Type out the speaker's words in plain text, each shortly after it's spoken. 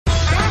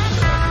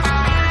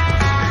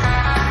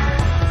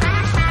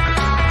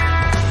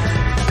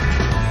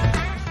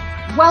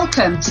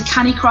Welcome to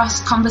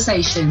Canicross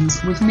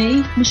Conversations with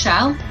me,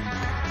 Michelle.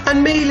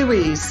 And me,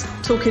 Louise,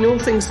 talking all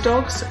things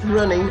dogs,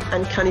 running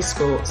and canny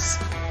sports.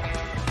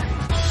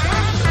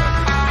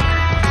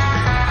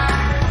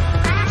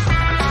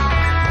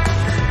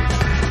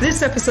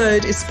 This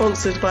episode is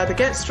sponsored by the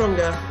Get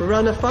Stronger,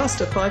 Run a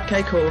Faster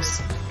 5K course.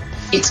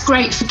 It's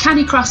great for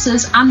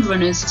canicrossers and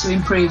runners to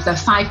improve their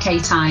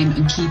 5K time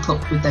and keep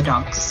up with their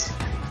dogs.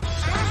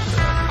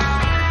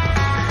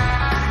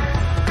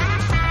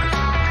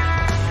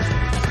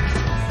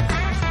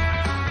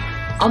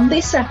 On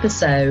this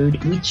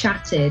episode, we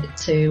chatted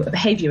to a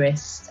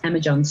behaviourist, Emma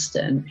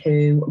Johnston,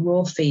 who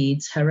raw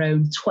feeds her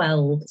own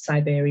 12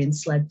 Siberian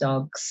sled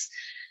dogs.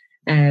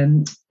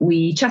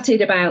 We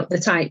chatted about the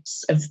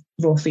types of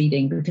raw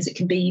feeding because it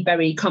can be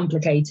very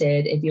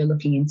complicated if you're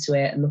looking into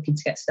it and looking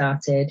to get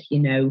started. You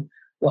know,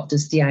 what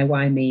does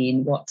DIY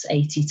mean? What's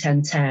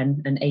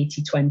 80-10-10 and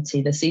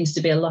 80-20? There seems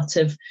to be a lot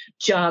of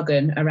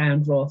jargon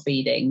around raw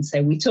feeding.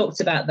 So we talked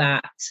about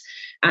that.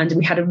 And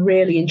we had a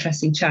really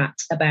interesting chat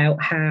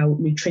about how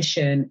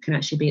nutrition can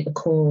actually be at the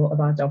core of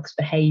our dog's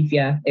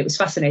behaviour. It was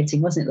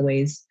fascinating, wasn't it,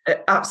 Louise?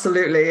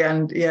 Absolutely.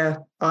 And yeah,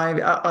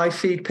 I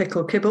feed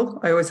pickle kibble.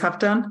 I always have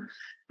done.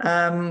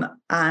 And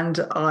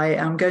I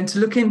am going to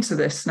look into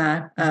this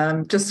now,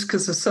 just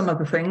because of some of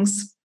the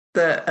things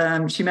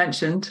that she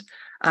mentioned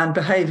and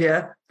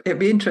behaviour. It'd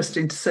be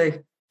interesting to see.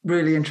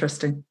 Really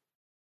interesting.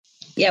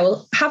 Yeah,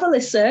 well, have a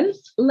listen.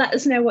 Let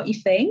us know what you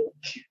think.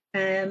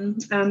 And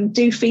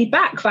do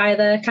feedback via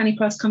the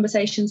Canicross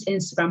Conversations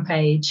Instagram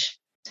page.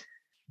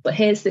 But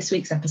here's this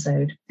week's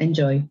episode.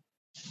 Enjoy.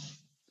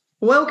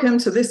 Welcome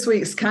to this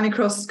week's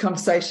Canicross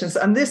Conversations.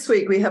 And this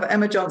week we have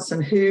Emma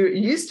Johnston, who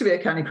used to be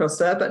a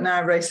canicrosser, but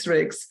now race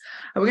rigs.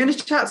 And we're going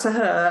to chat to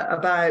her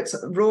about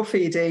raw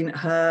feeding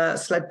her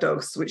sled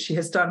dogs, which she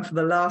has done for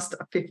the last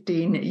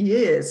 15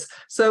 years.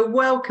 So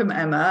welcome,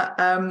 Emma.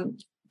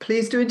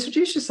 Please do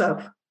introduce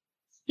yourself.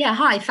 Yeah,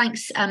 hi.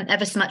 Thanks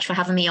ever so much for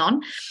having me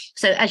on.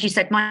 So as you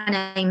said,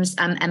 my name's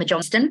Emma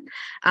Johnston.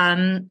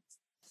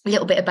 A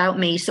little bit about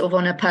me sort of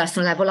on a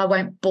personal level. I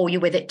won't bore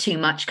you with it too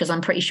much because I'm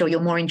pretty sure you're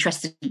more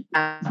interested in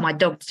my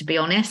dogs, to be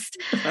honest.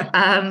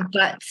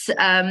 But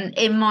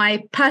in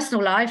my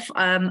personal life,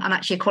 I'm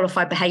actually a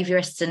qualified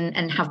behaviourist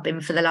and have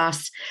been for the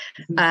last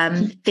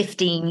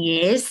 15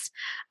 years.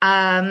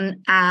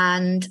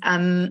 And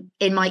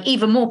in my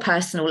even more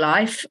personal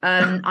life,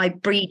 I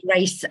breed,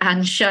 race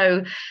and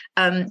show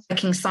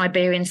working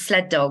Siberian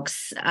sled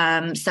dogs.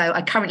 So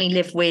I currently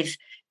live with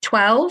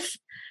 12.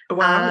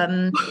 Wow.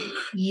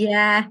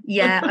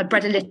 I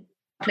bred a little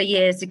couple of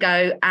years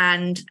ago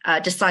and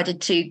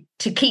decided to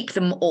keep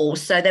them all.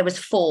 So there was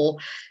 4.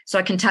 So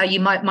I can tell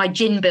you my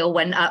gin bill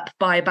went up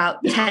by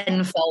about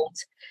 10-fold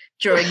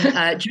during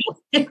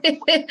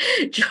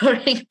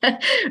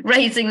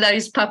raising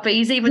those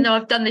puppies. Even though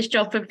I've done this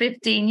job for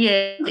 15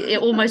 years,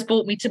 it almost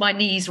brought me to my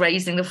knees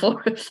raising the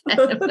 4 of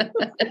them.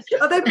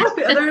 Are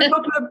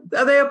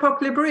they a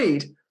popular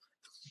breed?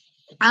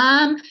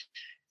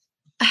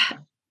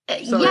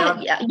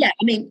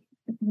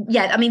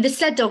 Yeah. I mean, the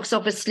sled dogs,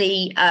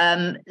 obviously,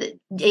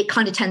 it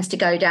kind of tends to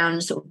go down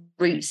sort of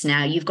routes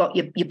now. You've got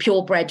your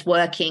purebred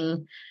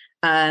working,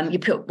 your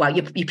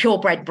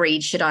purebred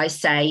breed, should I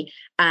say.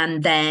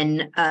 And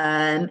then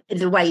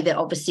the way that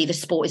obviously the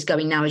sport is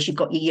going now is you've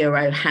got your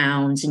Euro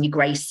hounds and your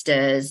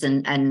Greysters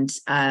and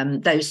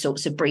those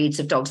sorts of breeds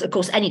of dogs. Of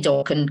course, any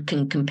dog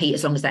can compete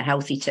as long as they're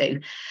healthy too.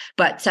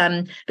 But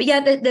yeah,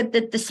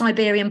 the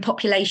Siberian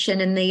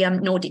population and the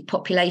Nordic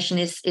population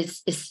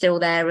is still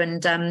there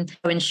and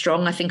going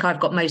strong. I think I've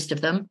got most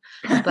of them.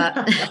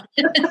 But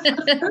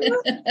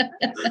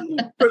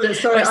brilliant.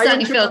 Sorry, I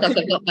certainly feel like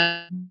I've got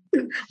them.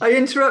 I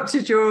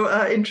interrupted your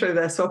intro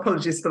there, so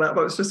apologies for that,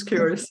 but I was just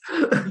curious.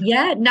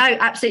 Yeah, no,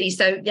 absolutely.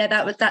 So yeah,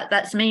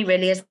 that's me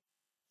really.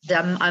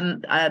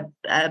 I'm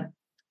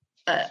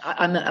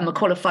a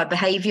qualified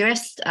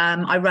behaviourist.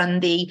 I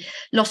run the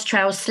Lost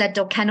Trails Sled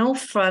Dog Kennel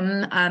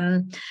from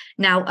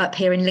now up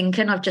here in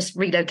Lincoln. I've just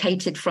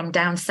relocated from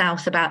down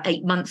south about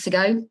 8 months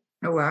ago.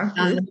 Oh wow!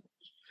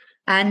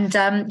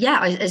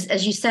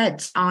 As you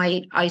said,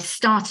 I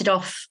started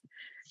off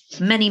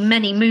many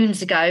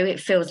moons ago. It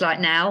feels like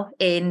now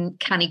in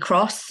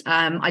Canicross.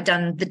 I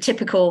done the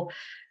typical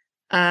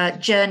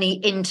journey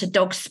into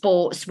dog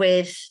sports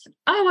with,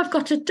 I've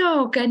got a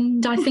dog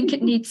and I think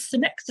it needs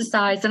some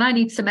exercise and I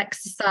need some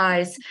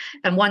exercise.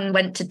 And 1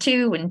 went to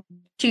 2 and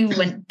 2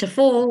 went to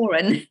 4.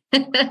 And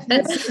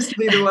it seems to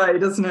be the way,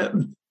 doesn't it?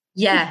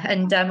 Yeah.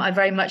 And I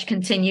very much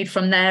continued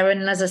from there.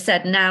 And as I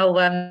said, now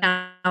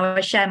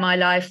I share my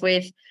life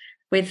with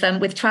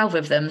 12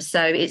 of them.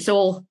 So it's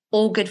all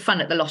good fun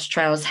at the Lost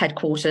Trails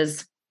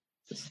headquarters.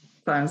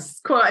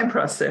 Sounds quite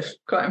impressive.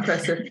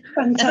 Fantastic.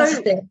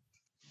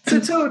 So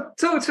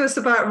talk to us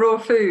about raw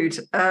food.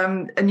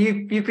 And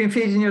you've been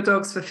feeding your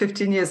dogs for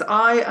 15 years.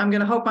 I am going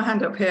to hold my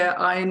hand up here.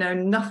 I know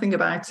nothing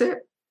about it.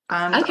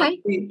 And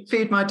okay. I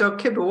feed my dog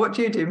kibble. What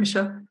do you do,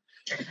 Michelle?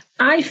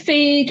 I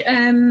feed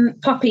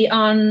Poppy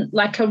on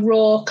like a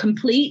raw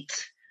complete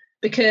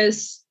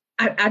because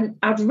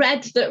I've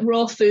read that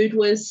raw food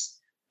was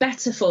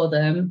better for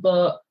them,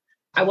 but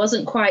I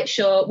wasn't quite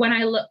sure. When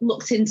I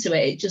looked into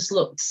it, it just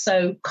looked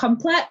so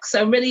complex.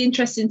 So really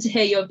interesting to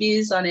hear your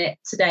views on it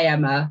today,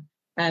 Emma.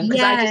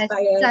 Because I just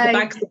buy the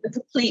bags of the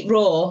complete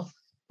raw,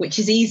 which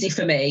is easy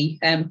for me,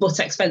 but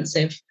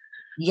expensive.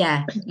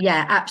 Yeah,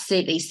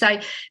 absolutely. So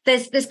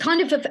there's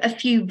kind of a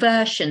few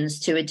versions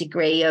to a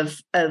degree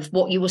of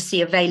what you will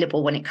see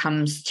available when it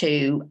comes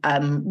to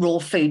raw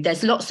food.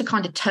 There's lots of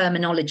kind of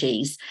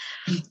terminologies.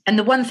 And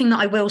the one thing that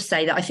I will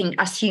say that I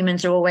think us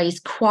humans are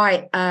always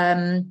quite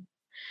I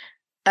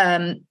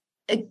don't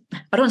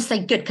want to say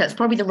good, because that's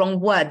probably the wrong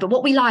word, but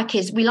what we like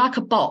is we like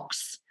a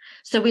box.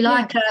 So we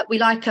like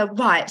a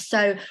right.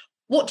 So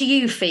what do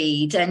you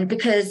feed? And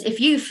because if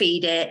you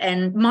feed it,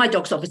 and my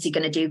dog's obviously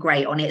going to do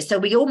great on it. So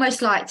we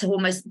almost like to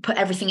almost put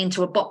everything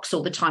into a box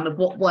all the time of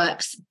what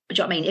works. Do you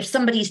know what I mean? If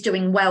somebody's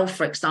doing well,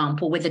 for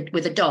example, with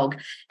a dog,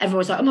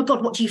 everyone's like, oh my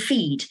God, what do you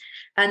feed?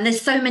 And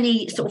there's so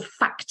many sort of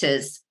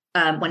factors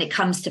when it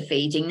comes to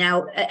feeding.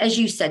 Now, as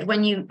you said,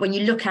 when you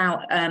look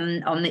out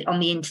on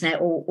the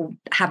internet or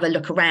have a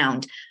look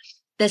around,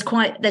 there's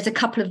a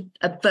couple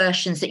of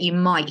versions that you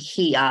might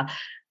hear.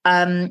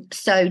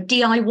 So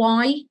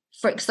DIY,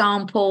 for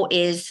example,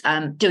 is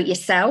do it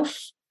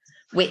yourself,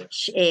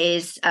 which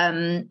is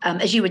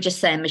as you were just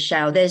saying,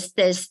 Michelle, there's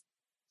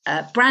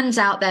brands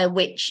out there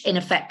which in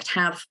effect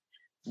have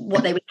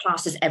what they would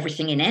class as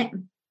everything in it.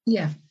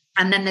 Yeah.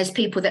 And then there's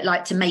people that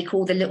like to make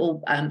all the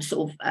little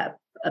sort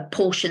of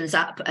portions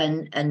up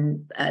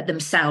and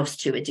themselves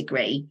to a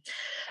degree.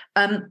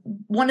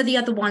 One of the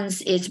other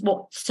ones is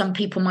what some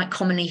people might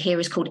commonly hear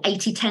is called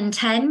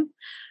 80-10-10,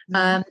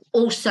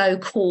 also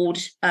called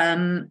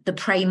the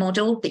prey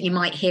model, that you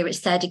might hear it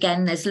said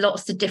again. There's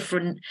lots of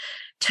different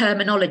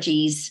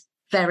terminologies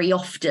very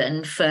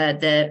often for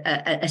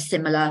a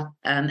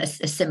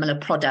similar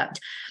product.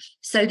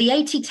 So the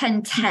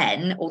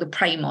 80-10-10 or the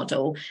prey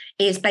model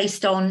is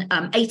based on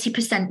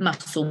 80%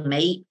 muscle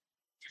meat,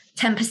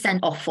 10%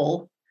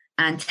 offal,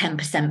 and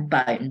 10%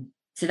 bone.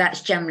 So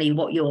that's generally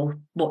what you'll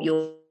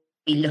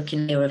be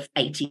looking here of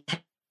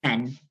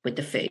 80-10 with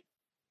the food.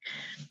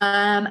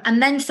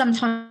 And then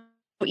sometimes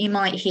what you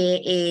might hear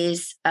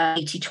is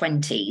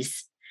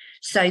 80-20s.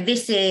 So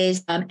this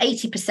is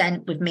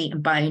 80% with meat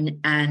and bone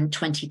and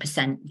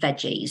 20%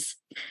 veggies.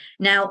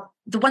 Now,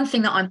 the one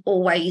thing that I'm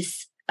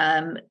always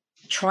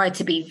try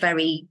to be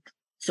very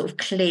sort of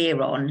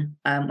clear on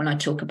when I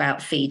talk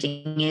about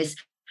feeding is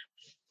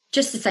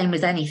just the same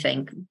as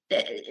anything.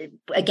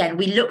 Again,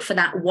 we look for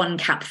that one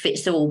cap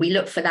fits all. We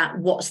look for that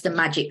what's the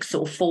magic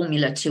sort of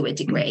formula to a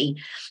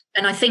degree.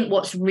 And I think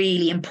what's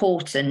really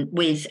important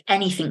with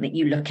anything that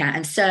you look at,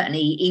 and certainly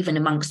even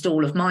amongst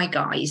all of my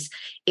guys,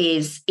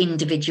 is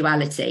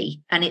individuality.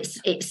 And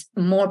it's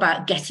more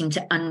about getting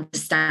to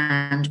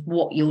understand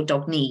what your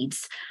dog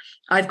needs.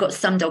 I've got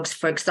some dogs,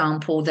 for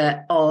example,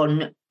 that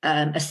on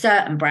a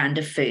certain brand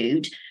of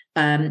food,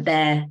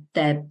 their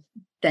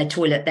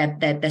toilet,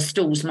 their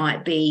stools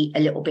might be a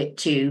little bit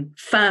too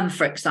firm,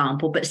 for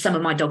example, but some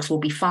of my dogs will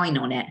be fine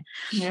on it.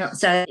 Yeah.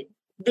 So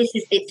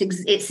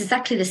it's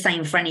exactly the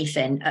same for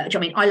anything. Do you know what I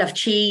mean? I love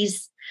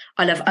cheese.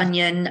 I love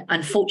onion.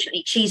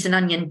 Unfortunately, cheese and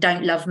onion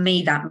don't love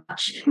me that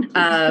much.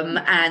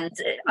 And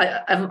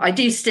I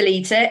do still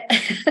eat it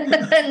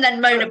and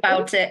then moan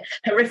about it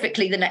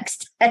horrifically the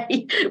next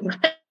day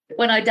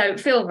when I don't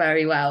feel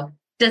very well.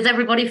 Does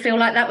everybody feel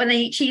like that when they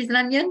eat cheese and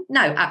onion?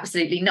 No,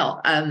 absolutely not.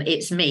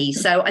 It's me.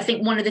 So I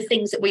think one of the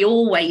things that we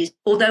always,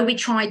 although we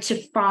try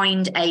to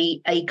find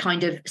a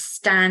kind of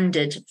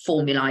standard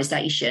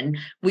formulation,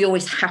 we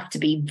always have to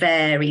be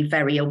very,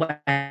 very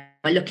aware.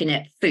 By looking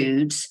at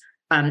foods,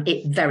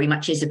 it very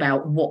much is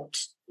about what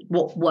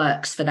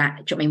works for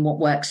that. Do you know what I mean? What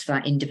works for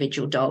that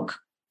individual dog?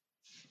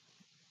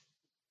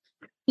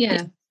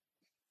 Yeah.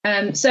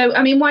 So,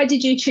 I mean, why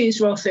did you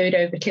choose raw food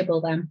over kibble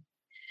then?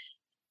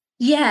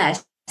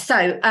 Yes.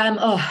 So,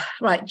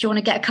 right, do you want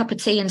to get a cup of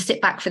tea and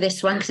sit back for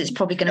this one? Because it's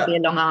probably going to be a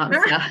long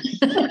answer.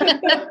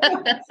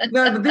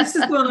 No, but this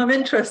is one I'm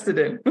interested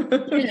in.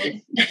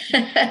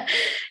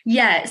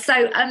 Yeah,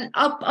 so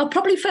I'll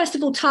probably, first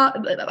of all,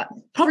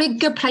 probably a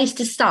good place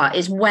to start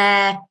is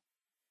where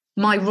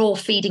my raw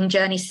feeding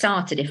journey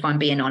started, if I'm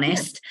being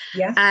honest.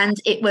 Yeah. And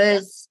it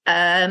was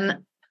a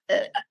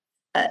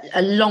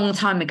long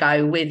time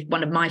ago with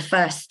one of my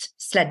first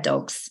sled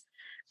dogs.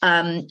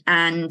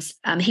 And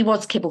he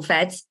was kibble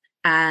fed.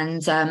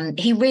 And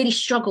he really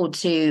struggled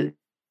to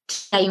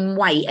gain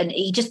weight, and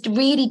he just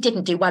really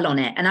didn't do well on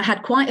it. And I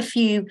had quite a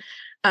few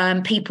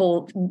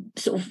people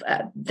sort of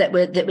that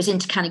was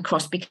into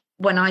Canicross, because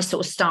when I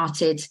sort of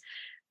started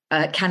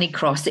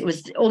Canicross, it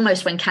was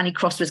almost when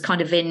Canicross was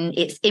kind of in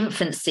its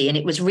infancy, and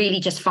it was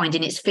really just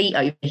finding its feet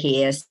over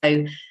here.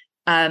 So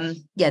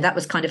that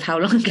was kind of how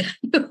long ago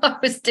I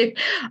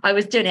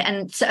was doing it.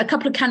 And so a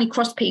couple of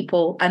Canicross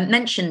people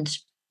mentioned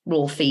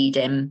raw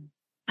feeding.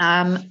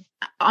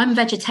 I'm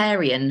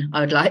vegetarian,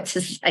 I would like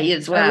to say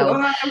as well.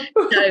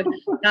 Oh,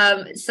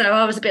 wow. So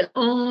I was a bit,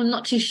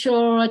 not too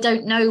sure. I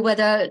don't know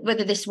whether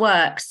this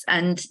works.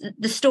 And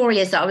the story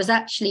is that I was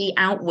actually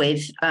out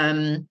with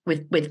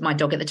my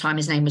dog at the time.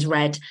 His name was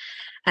Red,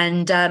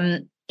 and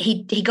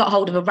he got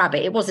hold of a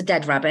rabbit. It was a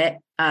dead rabbit,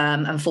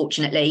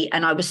 unfortunately,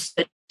 and I was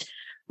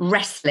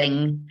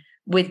wrestling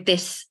with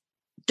this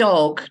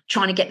dog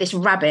trying to get this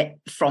rabbit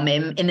from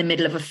him in the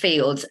middle of a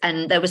field,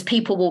 and there was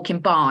people walking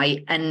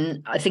by,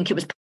 and I think it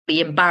was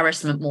probably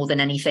embarrassment more than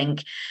anything,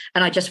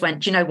 and I just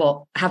went, do you know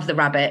what, have the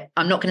rabbit.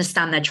 I'm not going to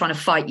stand there trying to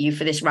fight you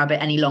for this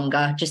rabbit any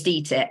longer, just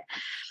eat it.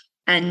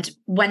 And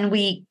when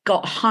we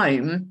got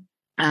home,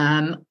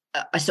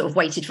 I sort of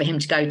waited for him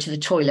to go to the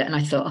toilet, and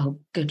I thought, oh,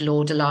 good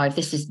Lord alive,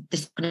 this is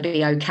going to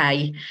be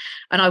okay.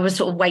 And I was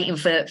sort of waiting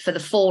for the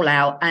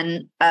fallout.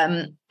 And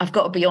I've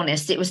got to be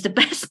honest, it was the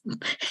best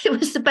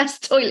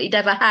toilet he'd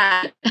ever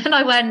had. And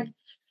I went,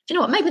 do you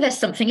know what? Maybe there's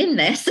something in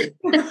this.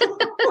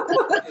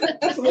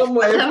 That's one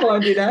way of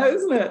finding out,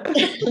 isn't it?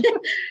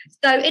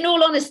 So, in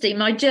all honesty,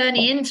 my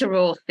journey into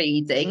raw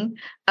feeding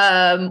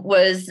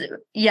was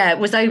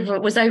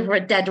over a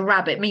dead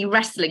rabbit. Me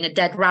wrestling a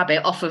dead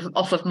rabbit off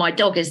of my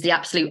dog is the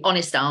absolute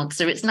honest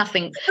answer. It's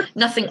nothing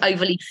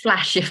overly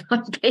flash, if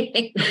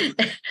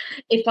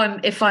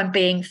I'm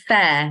being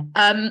fair.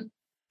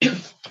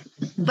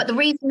 But the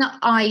reason that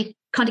I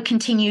kind of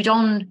continued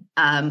on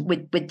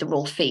with the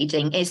raw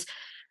feeding is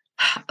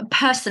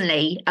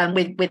personally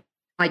with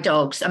my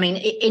dogs. I mean,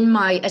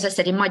 as I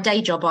said, in my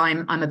day job,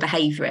 I'm a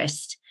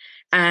behaviourist,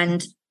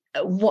 and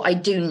what I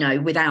do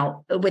know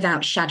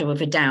without shadow of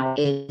a doubt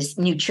is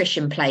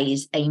nutrition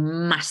plays a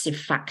massive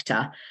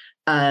factor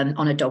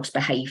on a dog's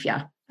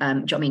behaviour. Do you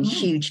know what I mean?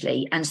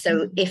 Hugely. And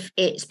so if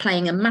it's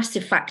playing a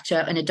massive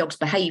factor in a dog's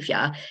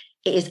behaviour,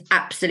 it is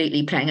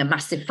absolutely playing a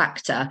massive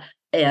factor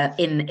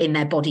in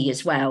their body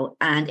as well.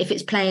 And if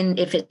it's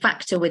a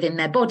factor within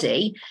their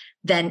body,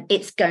 then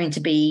it's going to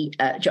be,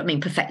 do you know what I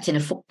mean, perfecting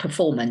a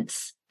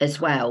performance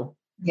as well.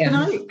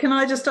 Yeah. Can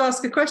I just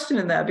ask a question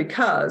in there,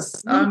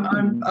 because I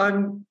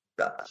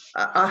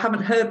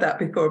haven't heard that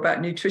before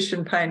about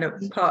nutrition playing a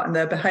part in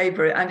their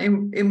behaviour,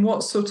 and in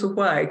what sort of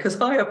way?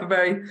 Because I have a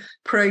very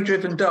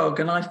prey-driven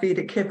dog, and I feed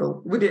it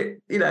kibble. Would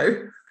it, you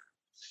know?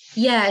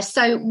 Yeah.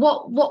 So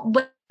what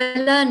we're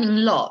learning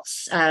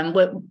lots.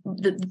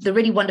 The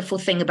really wonderful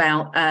thing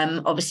about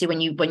obviously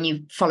when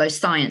you follow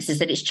science is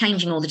that it's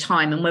changing all the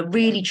time, and we're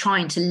really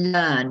trying to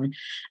learn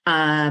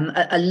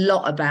a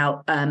lot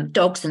about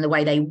dogs and the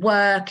way they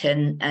work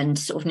and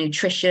sort of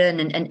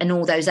nutrition and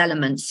all those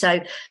elements.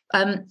 So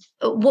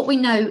what we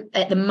know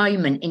at the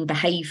moment in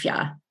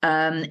behaviour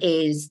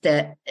is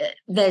that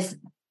there's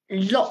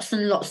lots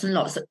and lots and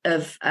lots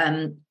of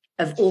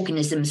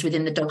organisms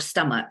within the dog's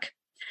stomach.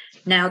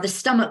 Now, the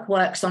stomach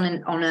works on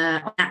an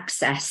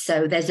axis.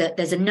 So there's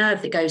a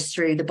nerve that goes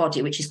through the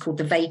body, which is called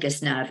the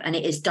vagus nerve, and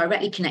it is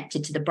directly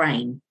connected to the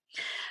brain.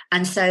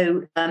 And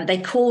so they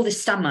call the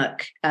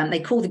stomach,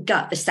 they call the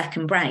gut the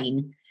second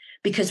brain,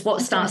 because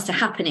what starts to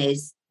happen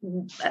is,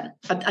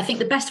 I think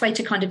the best way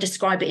to kind of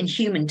describe it in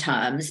human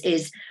terms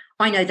is,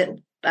 I know that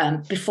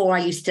before I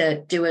used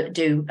to do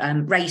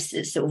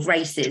races,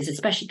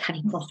 especially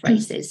Canicross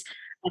races.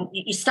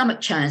 Your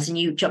stomach churns and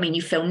you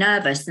feel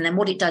nervous, and then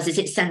what it does is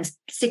it sends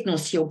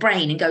signals to your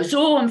brain and goes,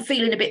 oh, I'm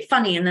feeling a bit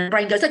funny, and the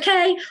brain goes,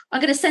 okay, I'm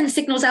going to send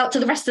signals out to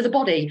the rest of the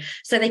body.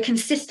 So they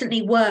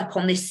consistently work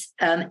on this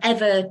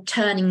ever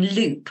turning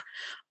loop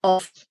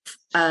of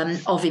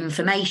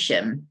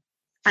information.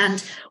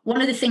 And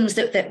one of the things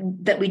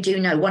that we do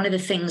know, one of the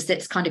things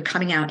that's kind of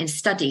coming out in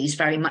studies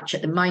very much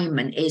at the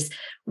moment, is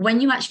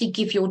when you actually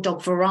give your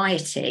dog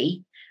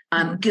variety,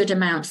 good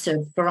amounts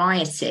of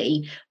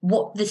variety,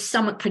 what the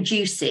stomach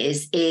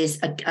produces is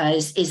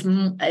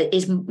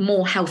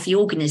more healthy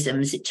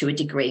organisms to a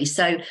degree.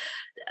 So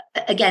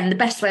again, the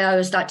best way I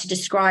always like to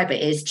describe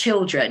it is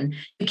children,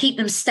 you keep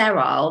them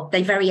sterile,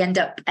 they very end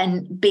up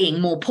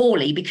being more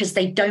poorly because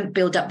they don't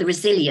build up the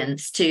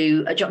resilience to, do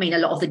you know what I mean, a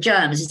lot of the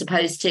germs, as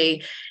opposed to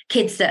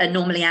kids that are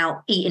normally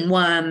out eating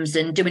worms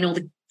and doing all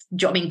the,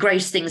 do you know what I mean,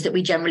 gross things that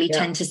we generally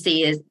tend to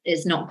see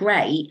as not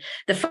great.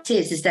 The fact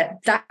is that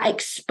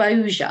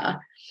exposure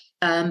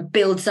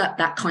builds up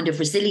that kind of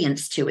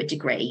resilience to a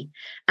degree.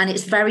 And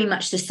it's very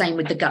much the same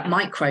with the gut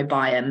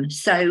microbiome.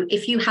 So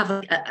if you have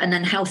an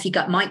unhealthy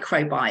gut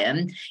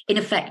microbiome, in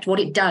effect, what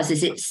it does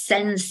is it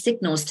sends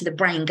signals to the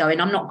brain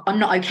going, I'm not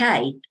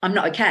okay.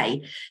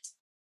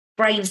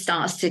 Brain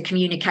starts to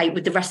communicate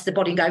with the rest of the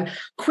body and go,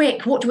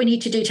 quick, what do we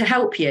need to do to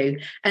help you?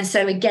 And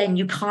so again,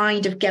 you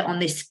kind of get on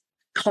this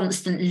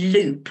constant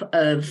loop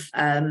of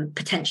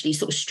potentially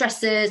sort of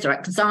stresses or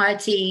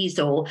anxieties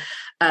or do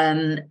you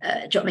know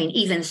what I mean,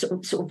 even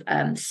sort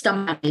of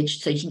stomach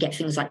damage, so you can get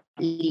things like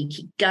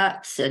leaky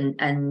guts and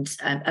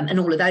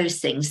all of those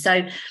things.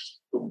 So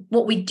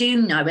what we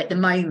do know at the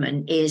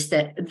moment is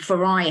that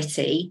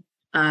variety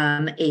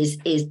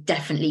is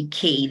definitely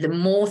key. The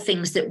more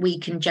things that we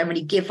can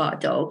generally give our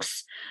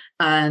dogs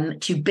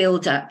to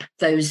build up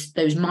those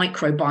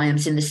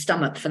microbiomes in the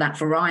stomach for that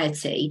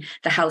variety,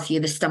 the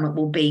healthier the stomach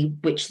will be,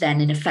 which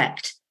then in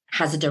effect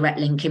has a direct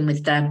link in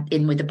with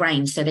the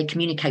brain. So they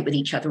communicate with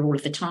each other all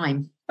of the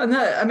time.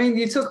 No, I mean,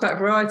 you talk about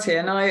variety,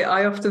 and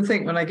I often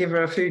think when I give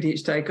her a food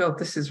each day, God,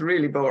 this is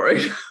really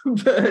boring.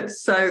 But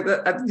so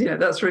that,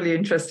 that's really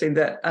interesting,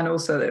 that, and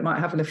also that it might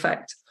have an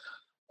effect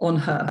on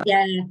her.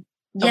 Yeah.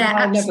 Yeah,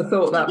 I never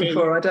thought that absolutely.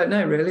 before. I don't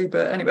know really,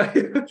 but anyway.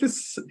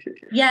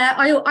 Yeah,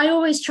 I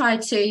always try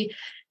to.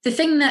 The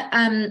thing that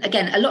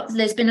again,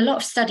 there's been a lot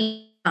of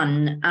study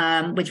done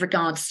with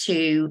regards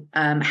to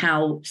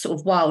how sort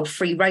of wild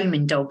free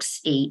roaming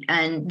dogs eat,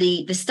 and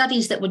the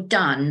studies that were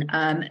done.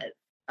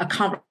 I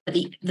can't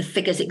remember the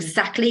figures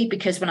exactly,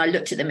 because when I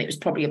looked at them, it was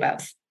probably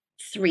about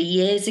 3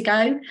 years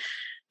ago.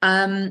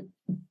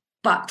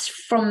 But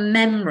from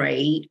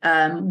memory,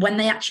 when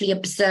they actually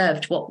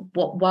observed what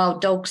wild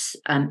dogs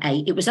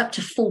ate, it was up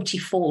to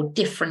 44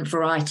 different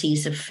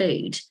varieties of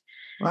food.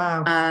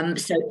 Wow.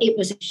 So it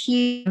was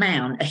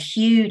a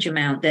huge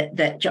amount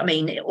that I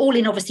mean, all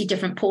in obviously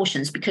different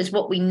portions, because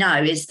what we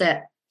know is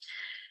that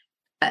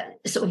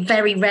sort of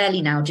very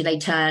rarely now do they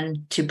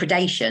turn to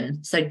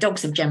predation. So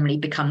dogs have generally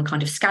become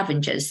kind of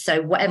scavengers.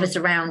 So whatever's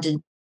around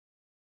in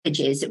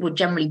it would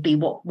generally be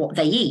what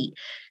they eat.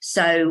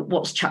 So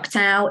what's chucked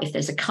out, if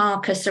there's a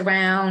carcass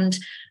around.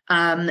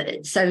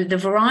 So the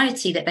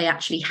variety that they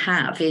actually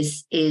have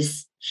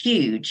is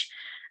huge.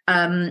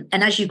 And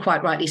as you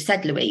quite rightly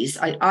said, Louise,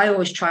 I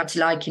always try to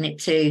liken it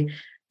to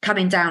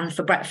coming down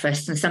for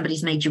breakfast and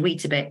somebody's made you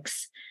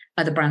Weetabix.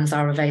 Other brands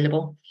are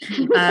available.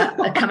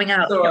 Coming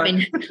out,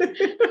 coming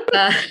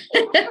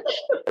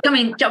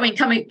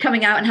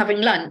out and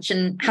having lunch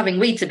and having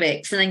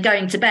Weetabix, and then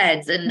going to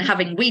bed and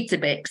having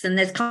Weetabix, and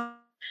there's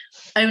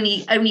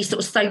only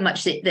sort of so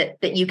much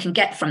that you can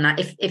get from that.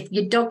 If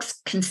your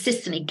dog's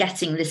consistently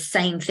getting the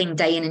same thing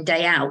day in and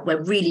day out,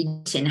 we're really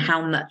limiting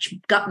how much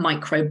gut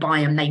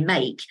microbiome they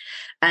make.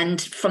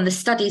 And from the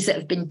studies that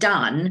have been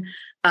done,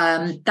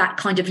 that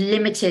kind of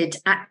limited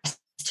access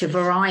to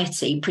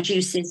variety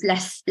produces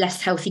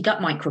less healthy gut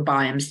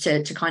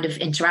microbiomes to kind of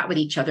interact with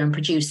each other and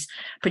produce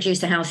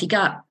a healthy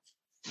gut.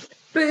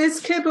 But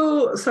is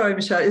kibble, sorry,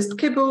 Michelle, is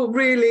kibble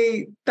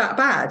really that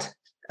bad?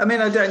 I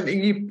mean, I don't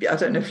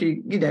know if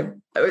you know,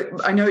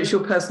 I know it's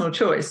your personal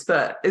choice,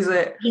 but is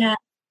it? Yeah.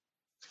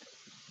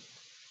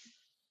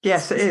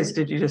 Yes, it is.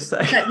 Did you just say?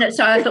 No,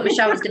 sorry, I thought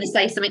Michelle was going to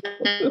say something.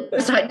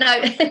 Sorry, no,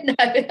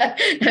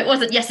 it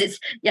wasn't. Yes,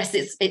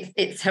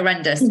 it's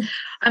horrendous.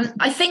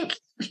 I think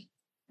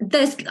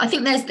there's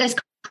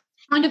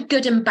kind of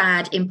good and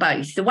bad in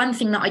both. The one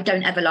thing that I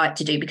don't ever like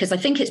to do, because I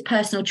think it's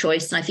personal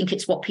choice and I think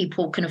it's what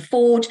people can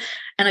afford,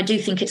 and I do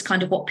think it's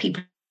kind of what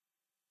people are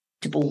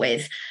comfortable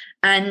with.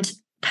 And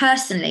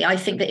personally, I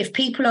think that if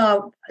people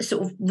are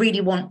sort of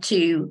really want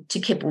to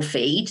kibble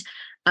feed,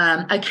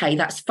 okay,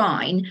 that's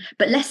fine.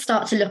 But let's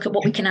start to look at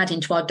what we can add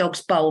into our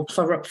dog's bowl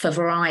for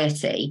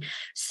variety.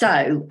 So,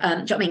 do you know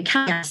what I mean?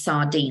 Can we add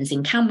sardines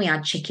in? Can we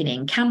add chicken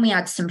in? Can we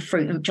add some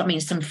fruit? Do you know what I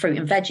mean? Some fruit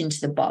and veg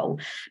into the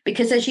bowl?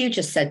 Because as you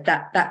just said,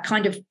 that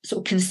kind of sort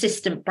of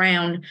consistent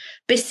brown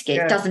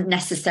biscuit doesn't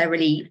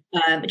necessarily, do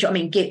you know what I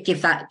mean?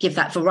 Give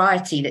that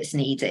variety that's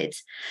needed.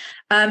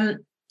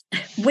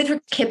 With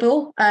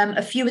kibble,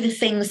 a few of the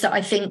things that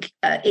I think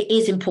it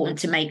is important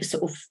to make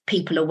sort of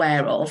people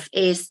aware of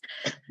is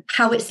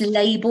how it's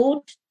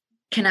labelled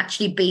can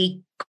actually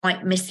be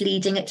quite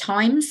misleading at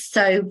times.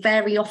 So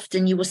very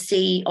often you will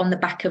see on the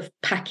back of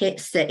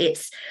packets that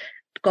it's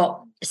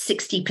got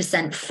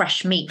 60%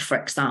 fresh meat, for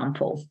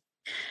example.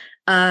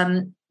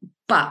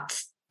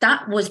 But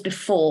that was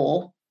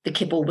before the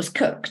kibble was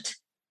cooked.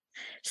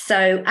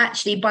 So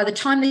actually, by the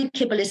time the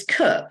kibble is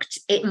cooked,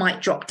 it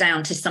might drop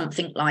down to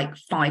something like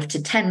 5 to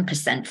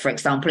 10%, for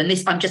example. And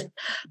this, I'm just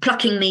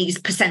plucking these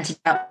percentages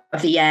out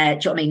of the air,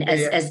 do you know what I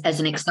mean, as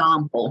an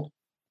example.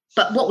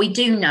 But what we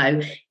do know,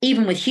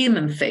 even with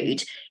human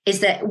food, is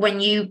that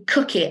when you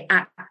cook it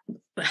at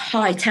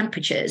high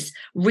temperatures,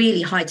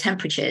 really high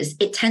temperatures,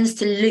 it tends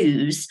to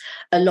lose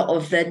a lot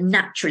of the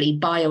naturally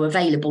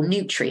bioavailable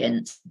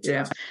nutrients.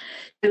 Yeah.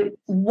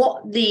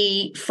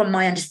 From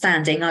my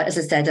understanding, as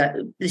I said,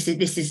 this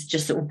is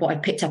just sort of what I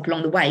picked up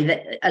along the way,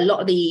 that a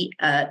lot of the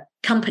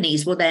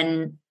companies will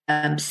then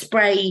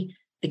spray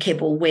the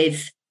kibble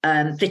with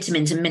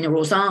vitamins and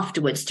minerals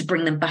afterwards to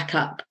bring them back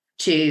up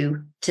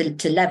to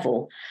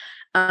level.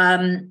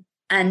 And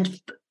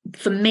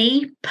for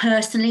me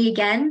personally,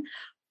 again,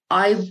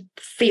 I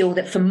feel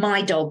that for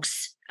my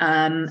dogs,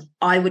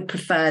 I would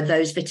prefer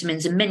those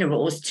vitamins and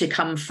minerals to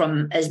come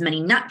from as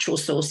many natural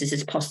sources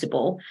as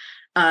possible.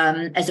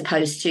 As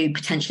opposed to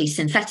potentially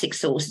synthetic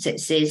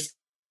sources.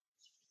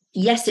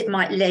 Yes, it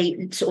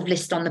might sort of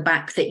list on the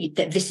back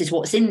that this is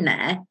what's in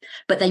there,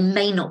 but they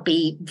may not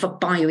be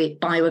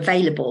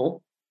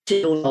bioavailable to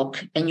your dog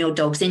and your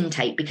dog's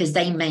intake, because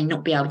they may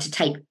not be able to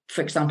take,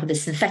 for example, the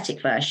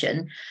synthetic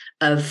version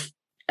of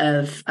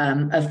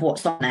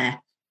what's on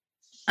there.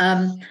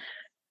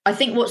 I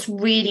think what's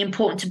really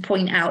important to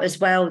point out as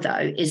well,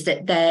 though, is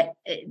that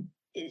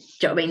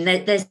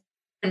there's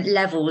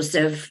levels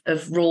of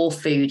raw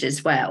food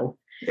as well.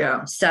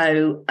 Yeah.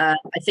 So I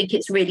think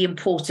it's really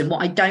important.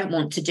 What I don't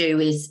want to do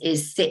is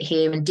sit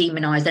here and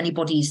demonize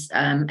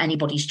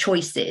anybody's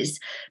choices,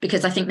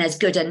 because I think there's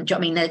good and, do you know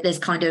what I mean, there's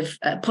kind of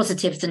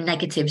positives and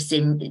negatives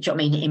in, do you know what I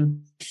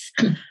mean,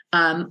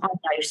 I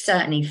know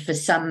certainly for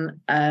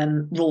some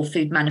raw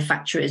food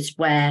manufacturers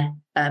where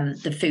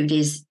the food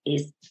is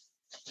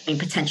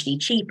potentially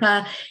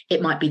cheaper.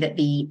 It might be that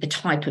the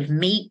type of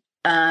meat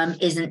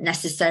isn't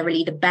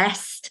necessarily the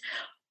best.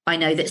 I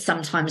know that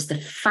sometimes the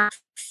fats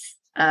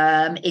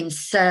in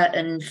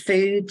certain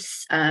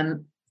foods,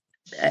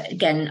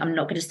 again, I'm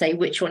not going to say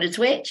which one is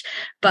which,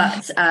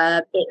 but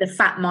the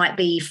fat might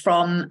be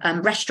from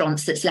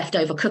restaurants that's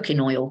leftover cooking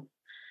oil.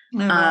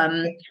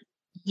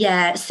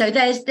 Yeah, so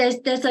there's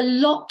a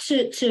lot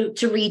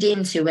to read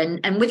into,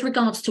 and with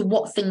regards to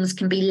what things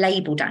can be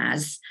labelled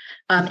as,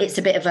 it's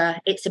a bit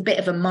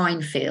of a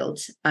minefield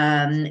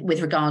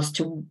with regards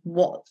to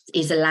what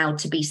is allowed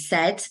to be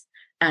said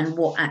and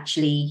what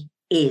actually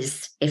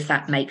is, if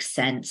that makes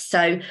sense.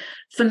 So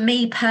for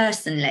me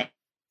personally,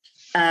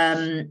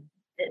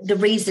 the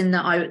reason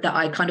that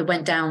I kind of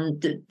went down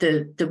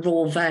the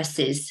raw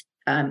versus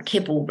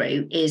kibble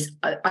route is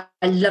I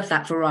love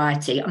that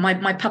variety.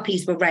 My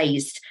puppies were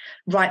raised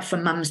right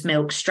from mum's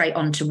milk straight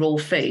onto raw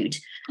food.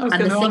 And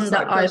the thing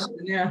that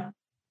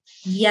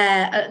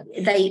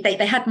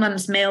they had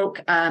mum's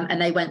milk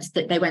and they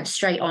went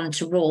straight on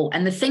to raw.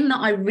 And the thing that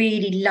I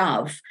really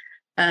love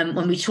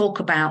when we talk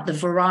about the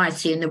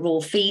variety and the raw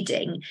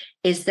feeding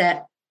is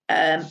that,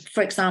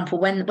 for example,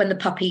 when the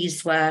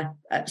puppies were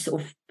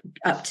sort of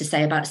up to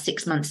say about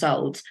 6 months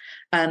old,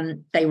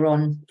 they were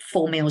on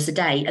 4 meals a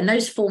day, and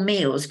those 4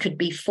 meals could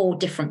be 4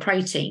 different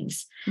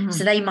proteins.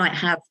 So they might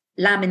have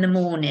lamb in the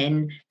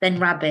morning, then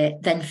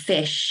rabbit, then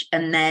fish,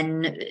 and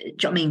then, do you know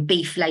what I mean,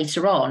 beef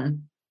later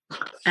on.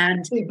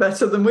 And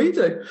better than we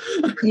do.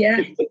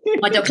 Yeah,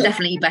 my dog's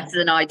definitely better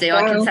than I do.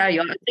 I can tell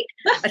you.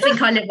 I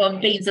think I live on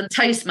beans and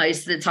toast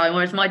most of the time,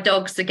 whereas my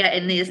dogs are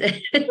getting these.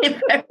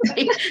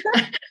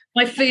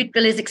 My food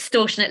bill is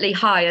extortionately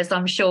high, as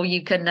I'm sure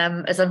you can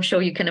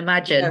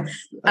imagine.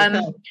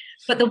 Yes,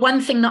 but the one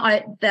thing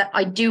that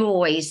I do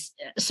always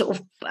sort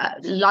of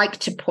like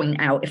to point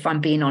out, if I'm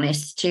being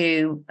honest,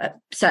 to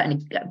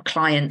certainly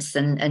clients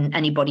and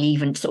anybody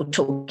even sort of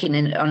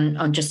talking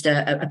on just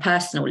a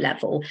personal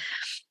level,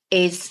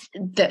 is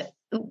that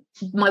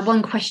my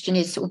one question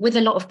is, with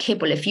a lot of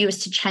kibble, if you was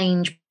to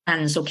change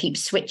brands or keep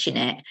switching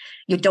it,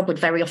 your dog would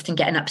very often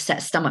get an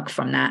upset stomach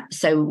from that.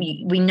 So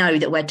we know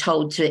that we're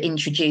told to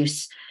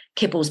introduce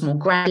kibbles more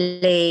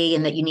gradually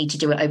and that you need to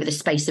do it over the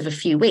space of a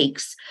few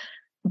weeks.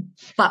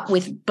 But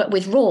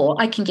with raw,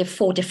 I can give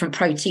 4 different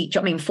proteins.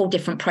 I mean, 4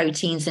 different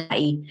proteins a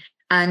day,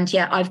 and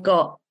yeah, I've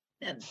got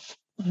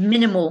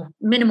minimal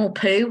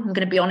poo. I'm going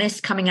to be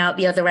honest, coming out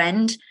the other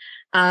end,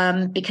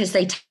 because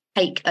they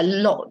take a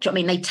lot. I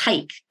mean, they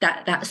take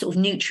that sort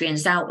of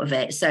nutrients out of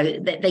it, so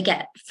they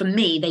get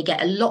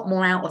a lot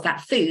more out of that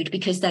food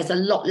because there's a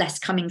lot less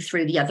coming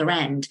through the other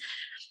end.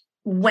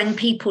 When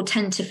people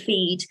tend to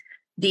feed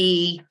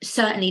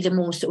certainly the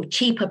more sort of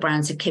cheaper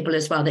brands of kibble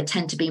as well, that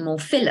tend to be more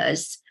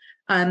fillers.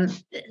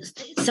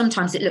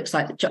 Sometimes it looks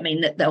like,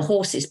 that the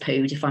horses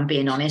pooed, if I'm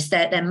being honest.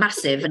 They're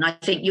massive, and I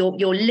think you're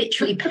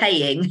literally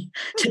paying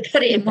to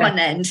put it in one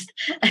end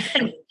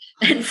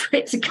and for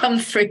it to come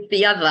through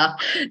the other.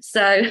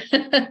 So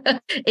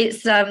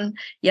it's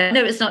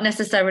it's not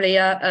necessarily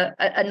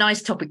a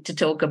nice topic to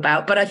talk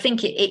about, but I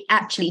think it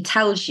actually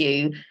tells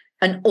you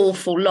an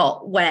awful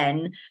lot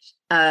when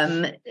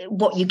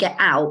what you get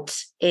out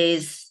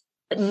is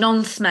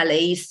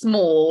non-smelly,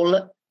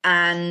 small,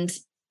 and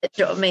do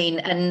you know what I mean?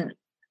 And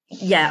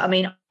yeah, I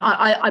mean,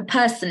 I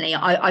personally,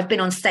 I've been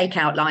on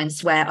stakeout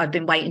lines where I've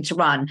been waiting to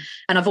run,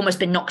 and I've almost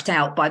been knocked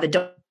out by the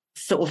dog,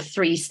 sort of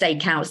 3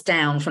 stakeouts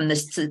down from the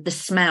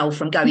smell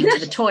from going to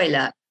the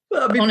toilet.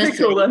 That'd be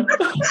honestly, then.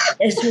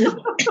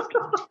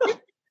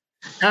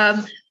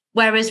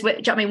 Whereas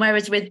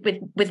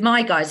with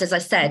my guys, as I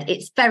said,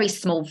 it's very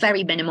small,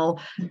 very minimal.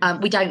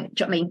 We don't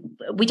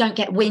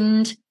get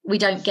wind. We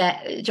don't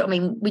get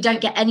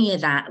any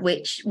of that,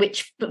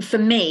 which for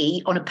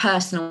me on a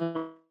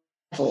personal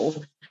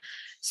level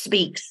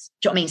speaks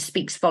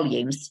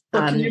volumes.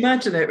 Well, can you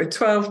imagine it with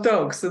 12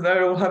 dogs and they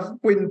all have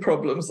wind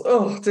problems?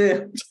 Oh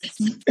dear,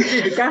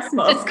 need a gas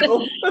mask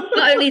on.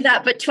 Not only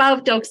that, but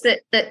 12 dogs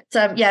that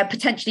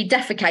potentially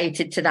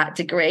defecated to that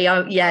degree.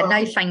 Oh yeah,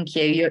 no, thank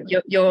you.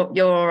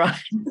 You're all right.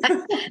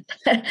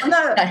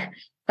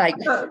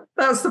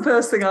 That's the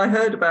first thing I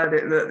heard about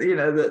it. That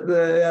that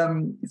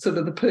the sort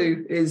of the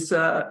poo is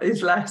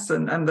less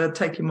and they're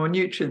taking more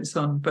nutrients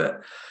on,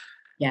 but.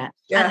 Yeah.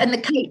 And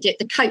the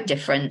coat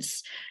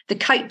difference. Do you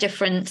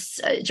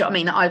know what I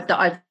mean? That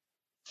I've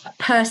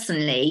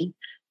personally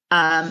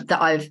that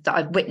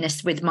I've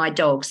witnessed with my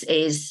dogs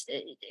is, do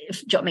you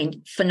know what I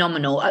mean,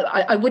 phenomenal.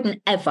 I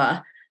wouldn't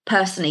ever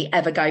personally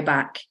go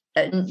back.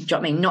 Do you know what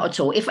I mean? Not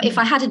at all. If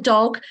I had a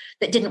dog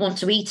that didn't want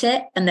to eat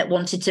it and that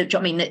wanted to, do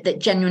you know what I mean, that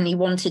genuinely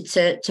wanted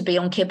to be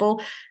on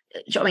kibble, do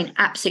you know what I mean?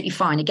 Absolutely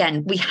fine.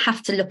 Again, we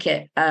have to look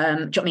at do you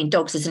know what I mean,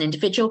 dogs as an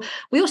individual.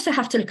 We also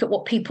have to look at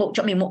what people, do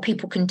you know what I mean, what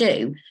people can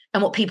do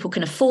and what people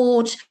can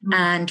afford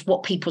and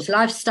what people's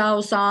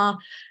lifestyles are.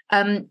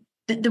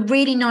 The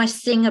really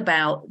nice thing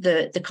about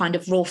the kind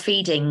of raw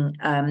feeding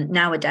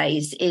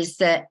nowadays is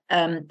that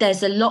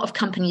there's a lot of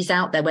companies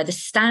out there where the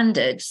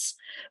standards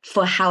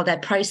for how they're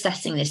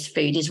processing this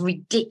food is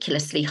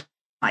ridiculously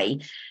high.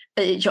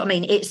 Do you know what I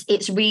mean?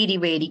 It's really,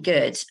 really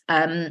good.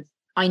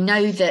 I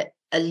know that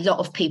a lot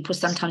of people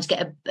sometimes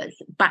get a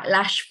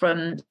backlash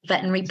from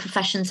veterinary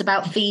professions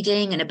about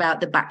feeding and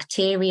about the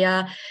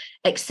bacteria,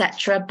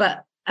 etc.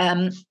 But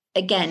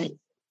again,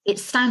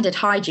 it's standard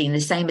hygiene,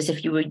 the same as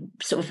if you were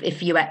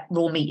if you ate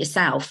raw meat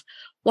yourself.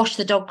 Wash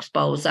the dog's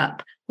bowls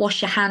up,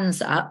 wash your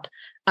hands up.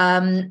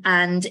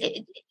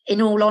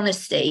 In all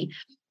honesty,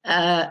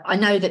 I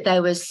know that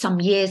there was some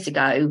years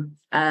ago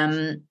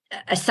a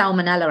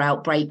salmonella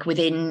outbreak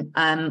within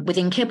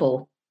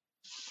kibble.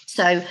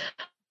 So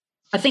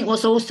I think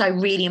what's also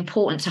really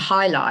important to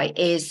highlight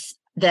is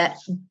that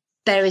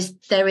there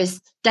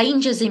is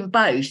dangers in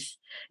both.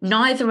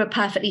 Neither are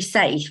perfectly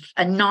safe,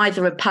 and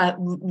neither are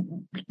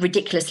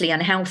ridiculously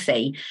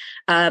unhealthy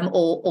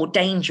or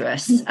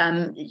dangerous. Do you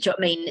know what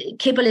I mean?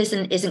 Kibble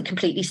isn't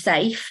completely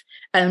safe,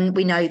 and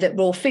we know that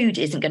raw food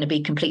isn't going to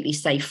be completely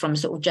safe from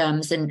sort of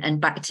germs and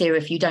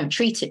bacteria if you don't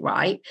treat it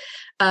right.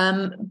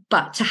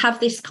 But to have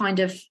this kind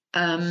of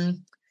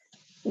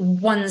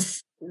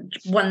one's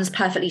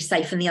perfectly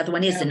safe and the other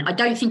one isn't, I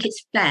don't think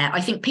it's fair. I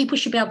think people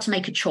should be able to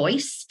make a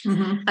choice,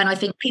 and I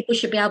think people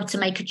should be able to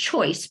make a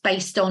choice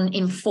based on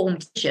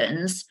informed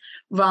decisions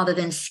rather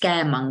than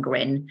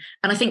scaremongering.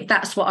 And I think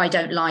that's what I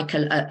don't like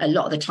a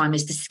lot of the time,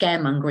 is the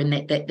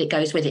scaremongering that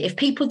goes with it. If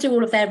people do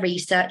all of their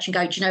research and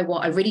go, do you know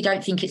what, I really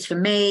don't think it's for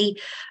me.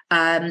 Do you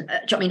know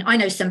what I mean? I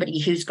know somebody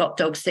who's got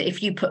dogs that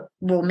if you put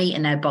raw meat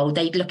in their bowl,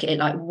 they'd look at it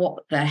like,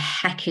 what the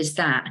heck is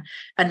that?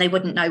 And they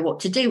wouldn't know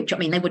what to do. Do you know what I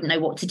mean? They wouldn't know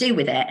what to do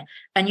with it.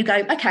 And you go,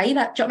 okay,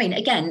 that, do you know what I mean?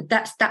 Again,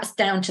 that's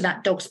down to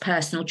that dog's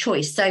personal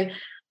choice. So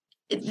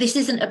this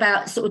isn't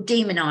about sort of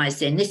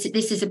demonizing.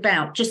 This is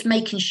about just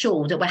making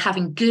sure that we're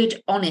having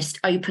good, honest,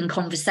 open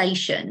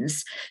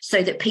conversations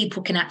so that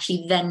people can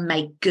actually then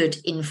make good,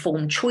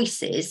 informed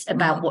choices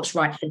about what's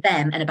right for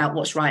them and about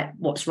what's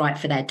right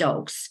for their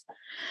dogs.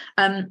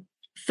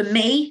 For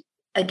me,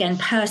 again,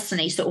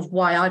 personally, sort of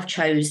why I've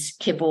chose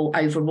kibble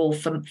overall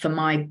for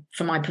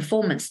my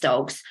performance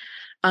dogs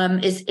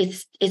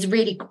is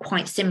really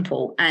quite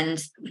simple. And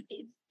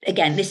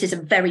again, this is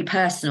a very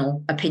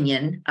personal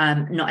opinion,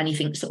 not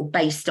anything sort of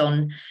based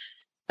on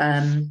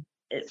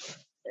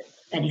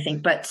anything,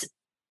 but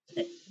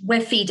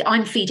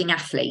I'm feeding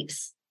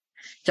athletes.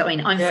 Do you know what I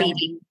mean? I'm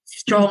feeding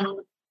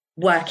strong,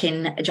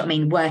 working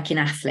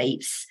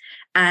athletes.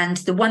 And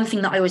the one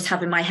thing that I always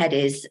have in my head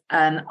is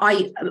when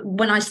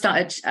I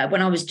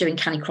was doing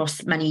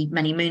Canicross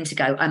many moons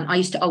ago, I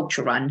used to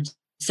ultra run.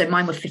 So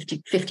mine were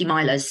 50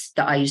 milers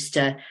that I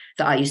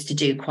used to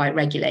do quite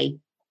regularly.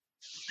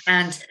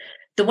 And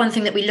the one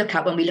thing that we look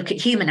at when we look at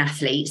human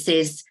athletes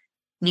is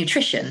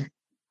nutrition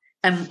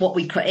and what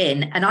we put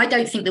in. And I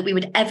don't think that we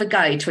would ever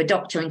go to a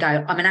doctor and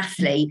go, I'm an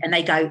athlete, and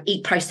they go,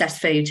 eat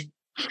processed food.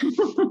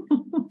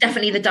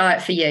 Definitely the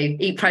diet for you,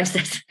 eat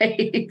processed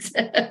food.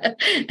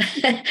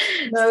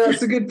 No,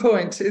 that's a good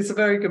point. It's a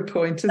very good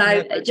point, isn't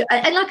it?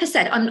 And like I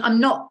said, I'm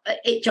not,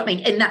 do you know what I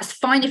mean? And that's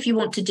fine if you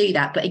want to do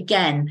that. But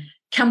again,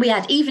 can we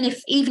add, even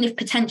if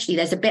potentially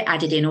there's a bit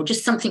added in, or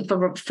just something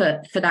for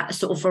that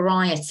sort of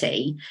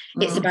variety?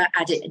 It's about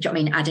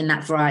adding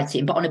that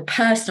variety. But on a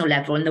personal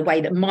level, and the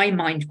way that my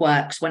mind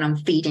works when I'm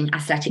feeding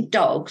athletic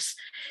dogs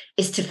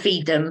is to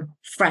feed them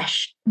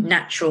fresh,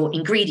 natural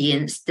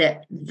ingredients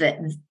that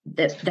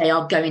they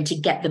are going to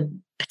get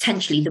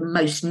potentially the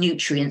most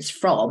nutrients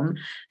from,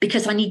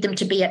 because I need them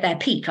to be at their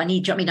peak. I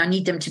need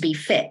them to be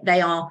fit. They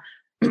are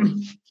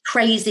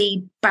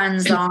crazy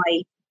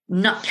banzai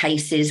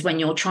nutcases when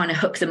you're trying to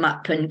hook them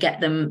up and get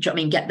them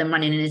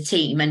running in a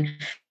team, and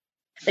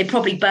they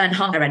probably burn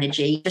half their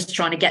energy just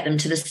trying to get them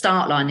to the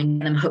start line and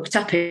get them hooked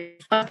up,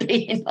 if I'm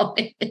being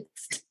honest.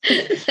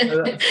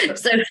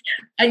 So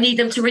I need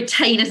them to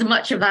retain as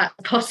much of that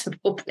as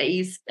possible,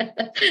 please,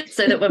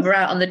 so that when we're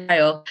out on the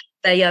trail,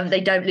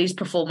 they don't lose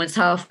performance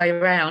halfway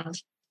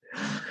around.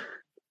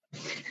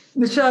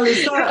 Michelle,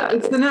 is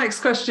the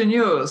next question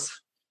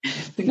yours?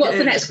 What's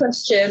the next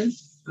question?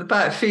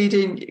 About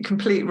feeding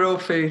complete raw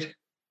food.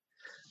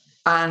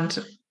 And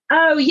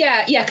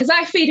because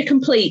I feed a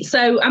complete.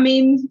 So I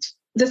mean,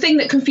 the thing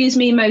that confused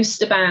me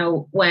most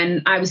about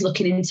when I was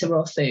looking into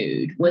raw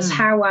food was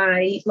how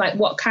I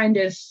what kind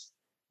of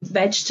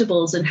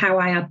vegetables and how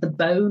I add the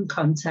bone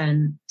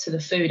content to the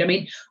food. I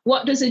mean,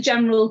 what does a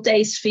general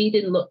day's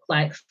feeding look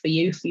like for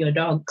you, for your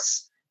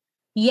dogs?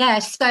 Yeah,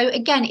 so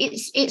again,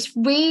 it's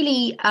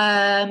really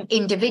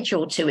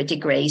individual to a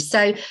degree.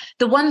 So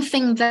the one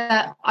thing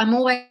that I'm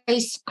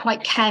always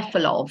quite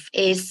careful of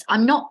is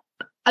I'm not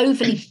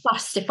overly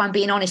fussed, if I'm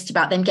being honest,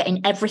 about them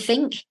getting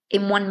everything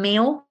in one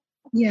meal.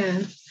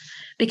 Yeah.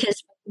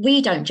 Because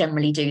we don't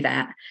generally do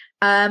that.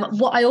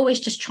 What I always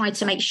just try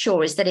to make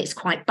sure is that it's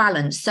quite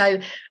balanced. So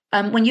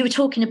when you were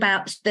talking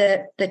about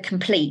the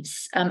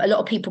completes, a lot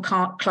of people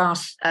can't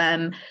class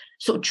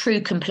sort of true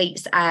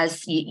completes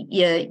as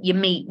your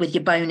meat with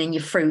your bone and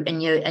your fruit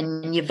and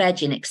your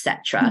veg in,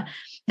 etc.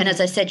 And as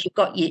I said, you've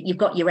got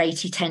your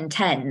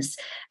 80-10-10s.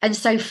 And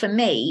so for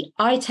me,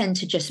 I tend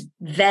to just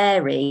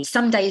vary.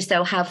 Some days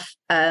they'll have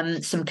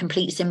some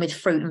completes in with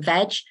fruit and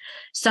veg.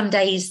 Some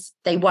days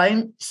they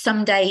won't.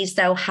 Some days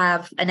they'll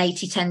have an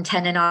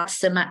 80-10-10 and add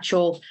some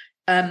actual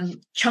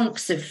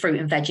chunks of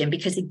fruit and veg in,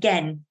 because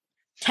again,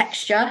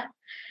 texture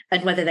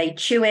and whether they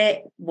chew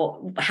it,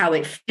 how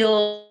it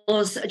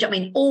feels. I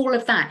mean, all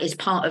of that is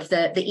part of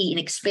the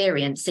eating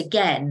experience.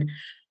 Again,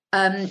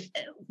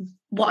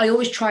 what I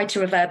always try to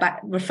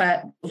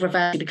refer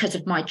to, because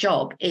of my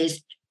job,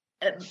 is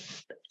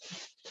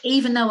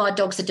even though our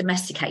dogs are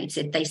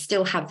domesticated, they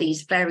still have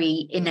these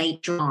very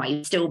innate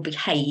drives, still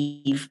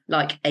behave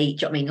like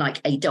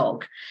a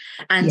dog.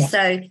 And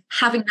so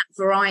having that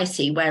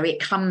variety where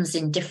it comes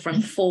in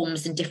different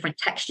forms and different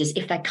textures,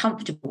 if they're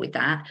comfortable with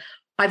that.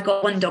 I've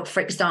got one dog, for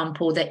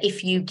example, that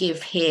if you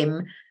give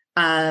him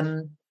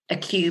a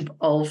cube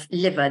of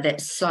liver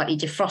that's slightly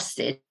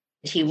defrosted,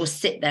 he will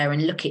sit there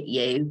and look at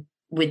you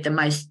with the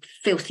most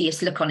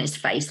filthiest look on his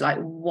face, like,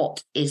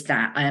 what is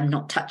that? I am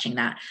not touching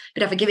that.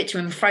 But if I give it to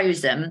him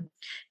frozen,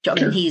 do you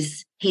know what I mean?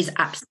 He's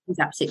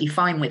absolutely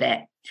fine with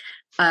it.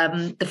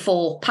 The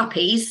 4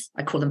 puppies,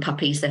 I call them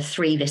puppies, they're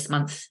 3 this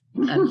month,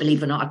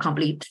 believe it or not. I can't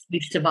believe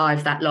we've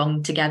survived that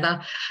long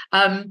together.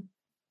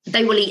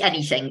 They will eat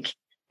anything.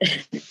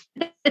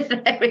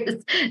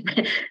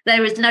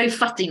 There is no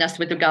fussiness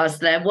with regards to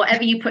them.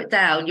 Whatever you put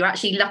down, you're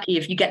actually lucky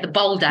if you get the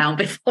bowl down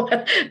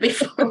before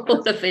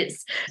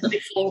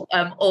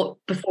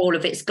all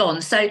of it's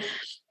gone. So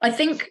I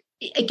think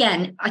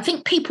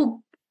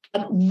people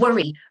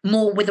worry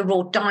more with a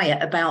raw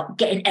diet about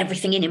getting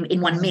everything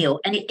in one meal,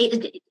 and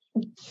it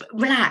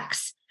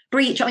relax,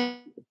 breathe a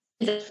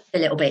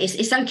little bit.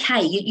 It's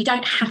okay. You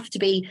don't have to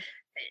be.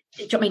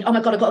 Do you know what I mean? Oh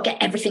my God, I've got to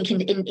get everything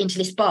into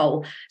this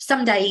bowl.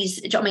 Some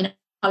days, do you know what I mean?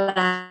 I'll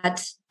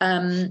add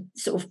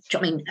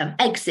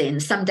eggs in.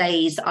 Some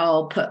days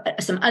I'll put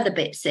some other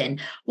bits in.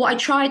 What I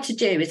try to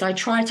do is I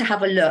try to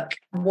have a look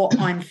at what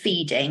I'm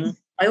feeding.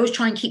 I always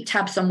try and keep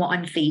tabs on what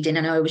I'm feeding,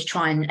 and I always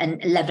try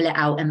and level it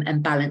out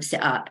and balance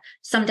it up.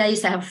 Some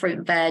days they have fruit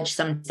and veg,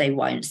 some they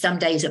won't. Some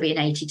days it'll be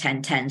an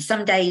 80-10-10.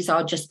 Some days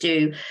I'll just do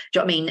you know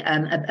what I mean,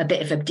 a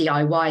bit of a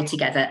DIY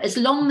together. As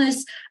long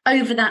as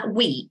over that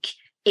week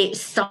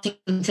it's starting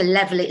to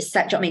level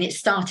itself. I mean, it's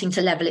starting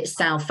to level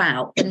itself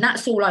out, and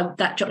that's all I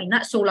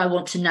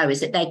want to know,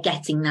 is that they're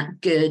getting that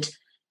good,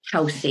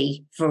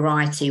 healthy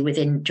variety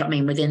within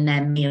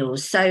their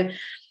meals. So,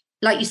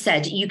 like you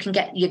said, you can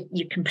get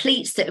your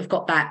completes that have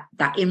got that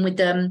in with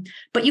them,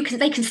 but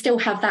they can still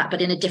have that, but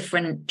in a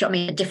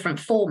different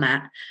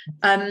format.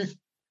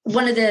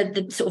 One of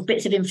the sort of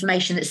bits of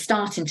information that's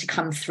starting to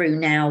come through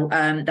now,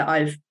 that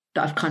I've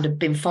kind of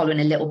been following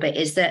a little bit,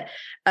 is that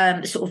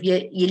sort of your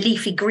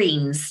leafy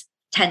greens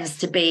tends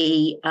to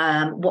be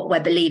what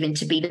we're believing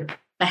to be the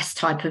best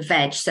type of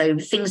veg. So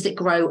things that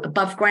grow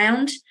above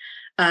ground.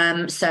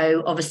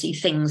 So obviously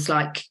things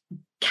like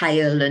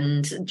kale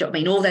and, do you know what I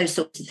mean, all those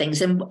sorts of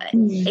things. And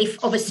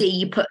if obviously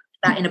you put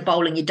that in a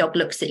bowl and your dog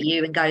looks at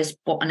you and goes,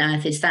 what on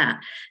earth is that?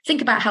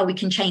 Think about how we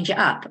can change it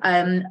up.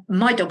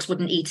 My dogs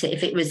wouldn't eat it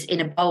if it was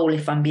in a bowl,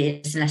 if I'm being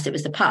honest, unless it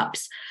was the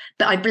pups.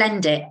 But I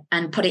blend it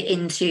and put it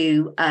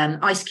into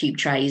ice cube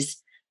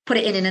trays, put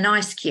it in an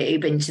ice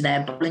cube into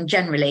their bowl, and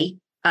generally,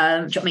 do you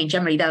know what I mean?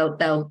 Generally,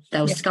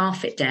 they'll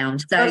scarf it down.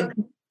 So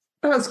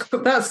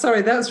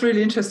that's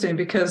really interesting,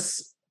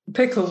 because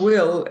Pickle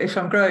will, if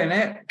I'm growing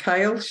it,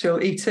 kale,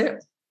 she'll eat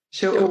it.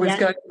 She'll always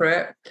go for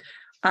it.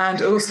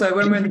 And also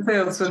when we're in the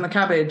fields, when the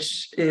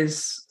cabbage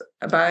is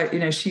about,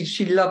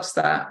 she loves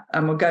that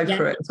and will go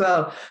for it as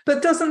well.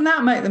 But doesn't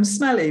that make them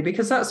smelly?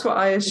 Because that's what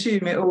I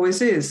assume it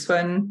always is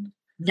when...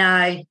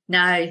 No.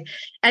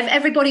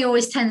 Everybody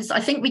always tends, I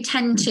think we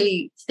tend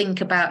to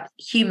think about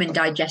human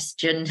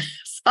digestion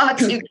far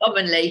too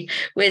commonly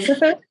with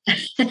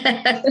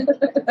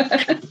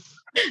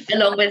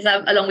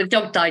along with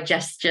dog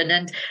digestion.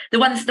 And the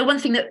one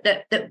thing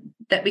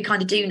that we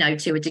kind of do know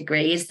to a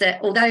degree is that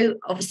although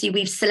obviously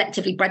we've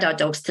selectively bred our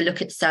dogs to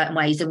look at certain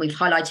ways and we've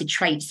highlighted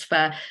traits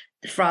for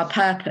our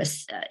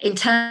purpose,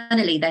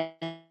 internally they're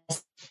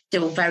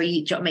still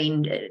very, do you know what I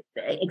mean,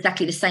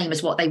 exactly the same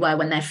as what they were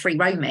when they're free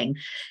roaming.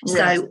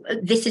 Yes. So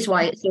this is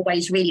why it's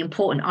always really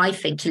important, I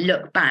think, to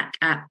look back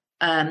at,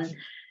 do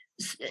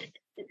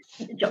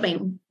you know what I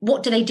mean,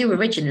 what do they do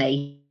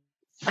originally?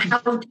 How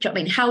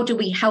do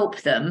we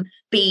help them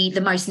be the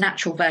most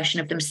natural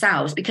version of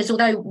themselves? Because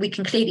although we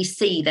can clearly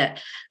see that,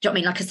 do you know what I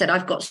mean, like I said,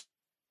 I've got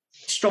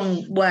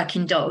strong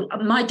working dogs.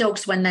 My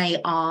dogs, when they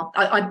are,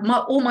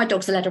 all my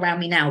dogs are led around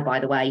me now, by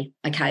the way.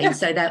 Okay,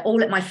 so they're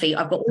all at my feet.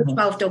 I've got all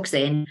 12 dogs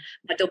in.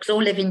 My dogs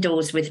all live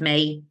indoors with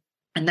me,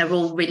 and they're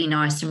all really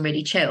nice and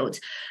really chilled.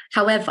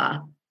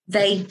 However,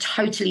 they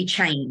totally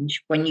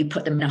change when you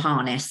put them in a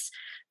harness.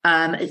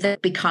 They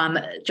become,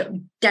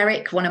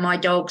 Derek, one of my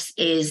dogs,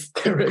 is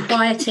the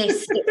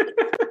quietest.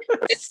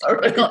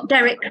 I've got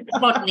Derek,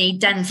 Rodney,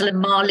 Denzel,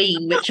 and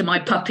Marlene, which are my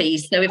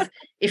puppies. So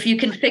if you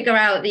can figure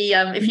out the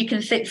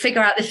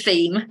figure out the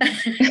theme.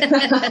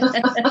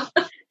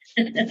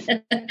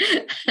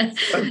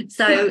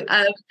 So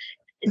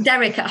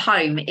Derek at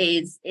home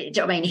is, do you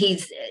know what I mean?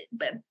 He's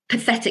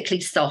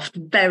pathetically soft,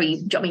 very,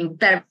 do you know what I mean?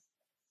 Very,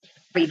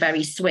 very,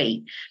 very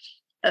sweet.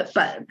 But do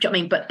you know what I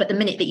mean? But the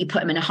minute that you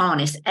put him in a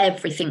harness,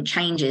 everything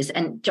changes.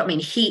 And do you know what I mean?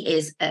 He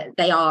is,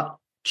 they are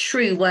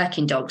true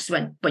working dogs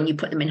when you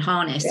put them in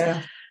harness.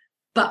 Yeah.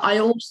 But I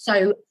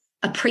also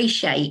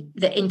appreciate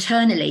that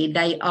internally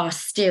they are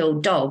still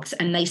dogs,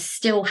 and they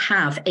still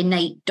have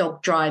innate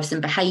dog drives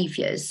and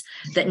behaviours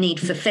that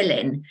need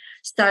fulfilling.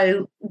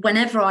 So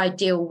whenever I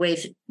deal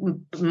with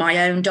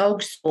my own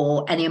dogs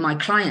or any of my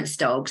clients'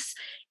 dogs,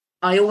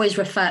 I always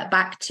revert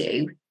back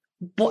to,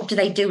 what do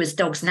they do as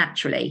dogs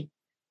naturally?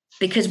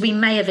 Because we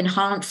may have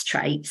enhanced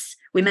traits,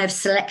 we may have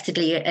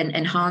selectively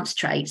enhanced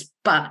traits,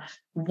 but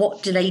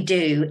what do they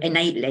do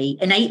innately?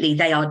 Innately,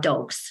 they are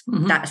dogs.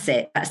 Mm-hmm. That's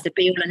it. That's the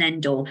be all and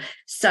end all.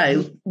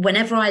 So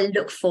whenever I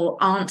look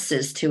for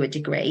answers to a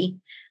degree,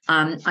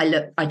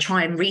 I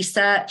try and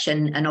research,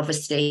 and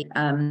obviously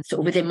sort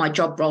of within my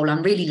job role,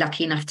 I'm really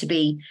lucky enough to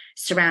be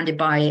surrounded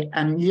by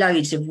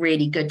loads of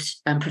really good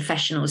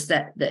professionals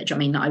that I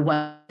mean, that I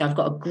work. I've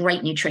got a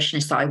great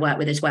nutritionist that I work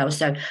with as well.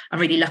 So I'm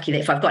really lucky that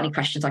if I've got any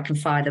questions, I can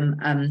fire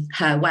them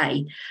her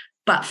way.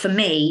 But for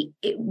me,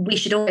 we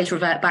should always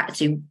revert back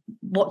to,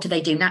 what do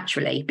they do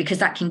naturally? Because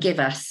that can give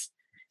us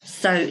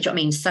so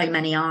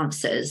many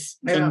answers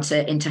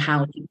into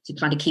how to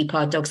kind of keep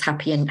our dogs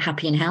happy and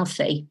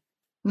healthy.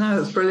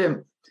 No, that's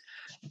brilliant.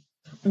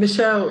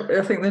 Michelle,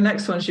 I think the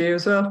next one's you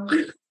as well.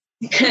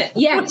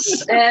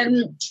 Yes.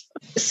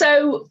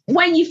 So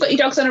when you've got your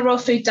dogs on a raw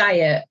food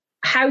diet,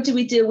 how do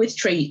we deal with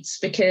treats?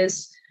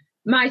 Because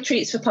my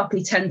treats for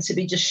Poppy tend to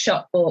be just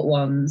shop bought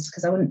ones,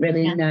 because I wouldn't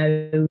really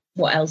know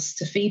what else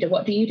to feed her.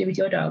 What do you do with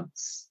your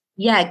dogs?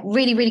 Yeah,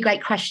 really, really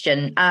great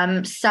question.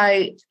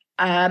 So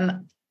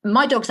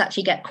my dogs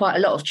actually get quite a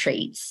lot of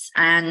treats.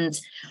 And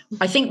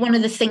I think one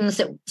of the things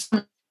that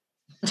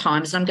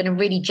sometimes, and I'm going to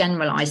really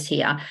generalize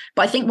here,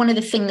 but I think one of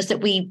the things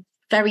that we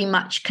very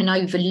much can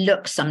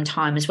overlook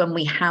sometimes when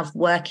we have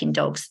working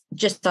dogs,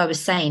 just as I was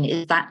saying,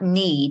 is that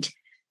need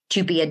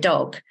to be a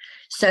dog.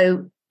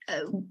 So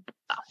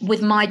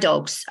with my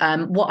dogs,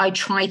 what I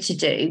try to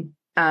do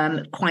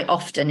quite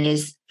often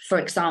is, for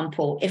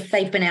example, if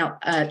they've been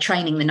out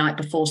training the night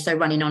before, so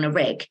running on a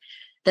rig,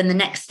 then the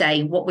next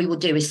day what we will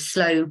do is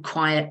slow,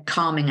 quiet,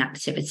 calming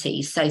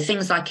activities. So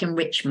things like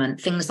enrichment,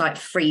 things like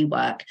free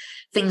work,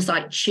 things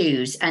like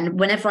chews. And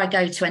whenever I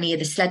go to any of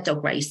the sled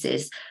dog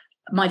races,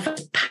 my phone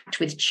is packed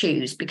with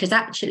chews, because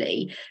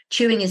actually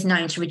chewing is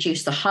known to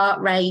reduce the heart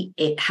rate.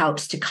 It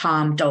helps to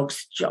calm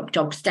dogs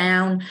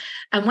down.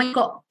 And when you've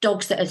got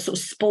dogs that are sort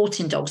of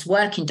sporting dogs,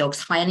 working dogs,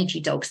 high energy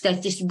dogs,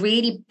 there's this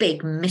really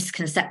big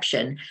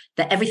misconception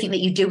that everything that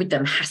you do with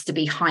them has to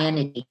be high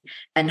energy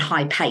and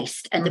high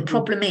paced. And the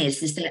problem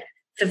is that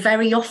for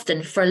very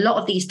often, for a lot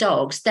of these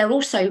dogs, they're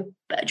also,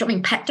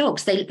 pet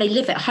dogs. They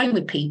live at home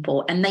with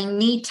people, and they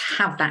need to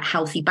have that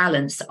healthy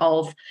balance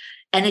of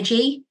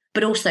energy,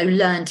 but also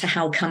learn to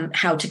how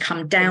to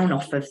come down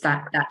off of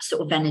that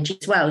sort of energy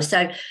as well.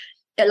 So,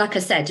 like I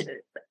said,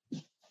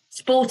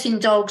 sporting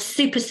dogs,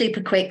 super,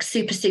 super quick,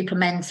 super, super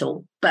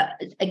mental. But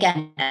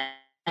again,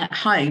 at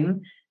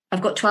home,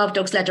 I've got 12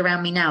 dogs led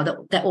around me now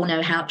that all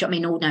know how,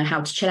 all know how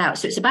to chill out.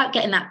 So it's about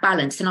getting that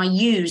balance. And I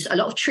use a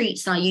lot of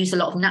treats and I use a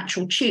lot of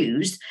natural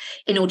chews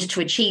in order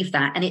to achieve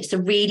that. And it's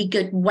a really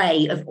good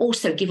way of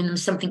also giving them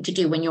something to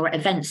do when you're at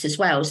events as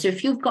well. So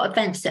if you've got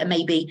events that are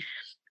maybe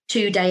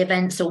 2-day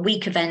events or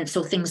week events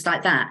or things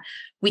like that,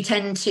 we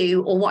tend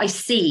to, or what I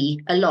see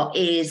a lot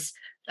is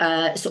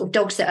sort of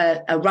dogs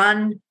that are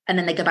run, and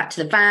then they go back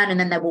to the van, and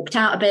then they're walked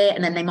out a bit,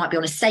 and then they might be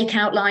on a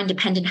stakeout line,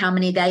 depending how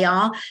many they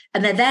are,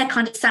 and they're there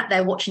kind of sat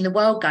there watching the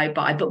world go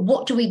by. But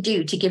what do we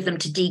do to give them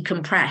to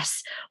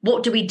decompress?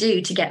 What do we do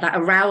to get that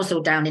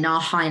arousal down in our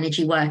high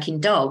energy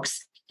working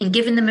dogs? And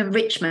giving them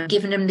enrichment,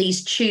 giving them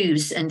these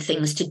chews and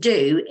things to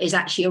do is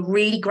actually a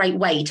really great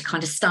way to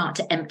kind of start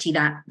to empty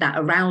that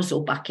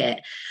arousal bucket.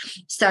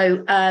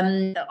 So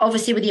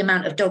obviously with the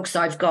amount of dogs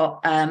I've got,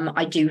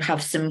 I do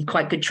have some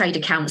quite good trade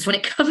accounts when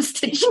it comes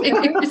to chews.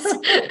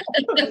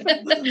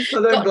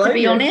 Got to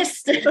be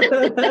honest.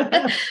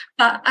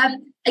 But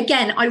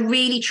again, I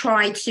really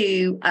try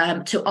to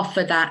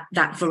offer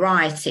that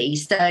variety.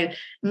 So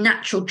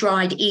natural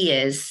dried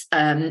ears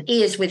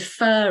with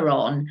fur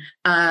on,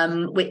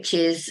 which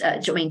is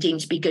deemed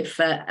to be good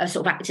for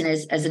sort of acting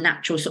as a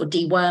natural sort of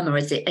dewormer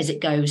as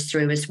it goes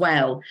through as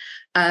well.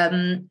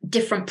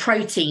 Different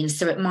proteins,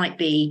 so it might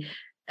be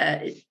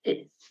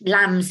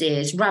lamb's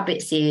ears,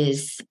 rabbit's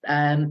ears,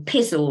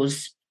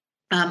 pizzles.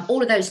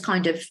 All of those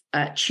kind of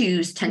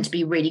chews tend to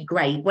be really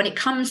great. When it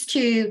comes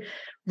to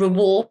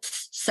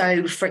rewards,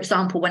 so for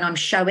example, when I'm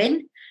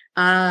showing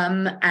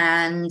and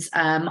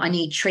I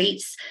need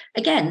treats,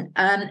 again,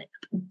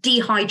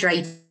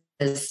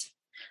 dehydrators.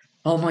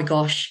 Oh my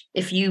gosh,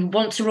 if you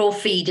want to raw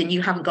feed and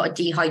you haven't got a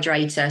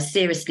dehydrator,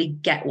 seriously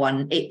get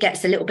one. It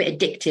gets a little bit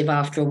addictive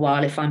after a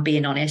while, if I'm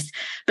being honest,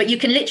 but you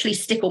can literally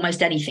stick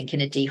almost anything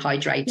in a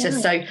dehydrator.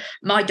 So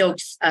my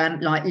dogs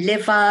like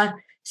liver,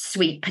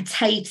 sweet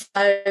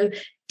potato,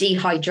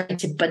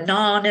 dehydrated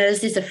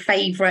bananas is a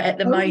favourite at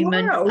the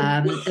moment.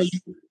 Wow.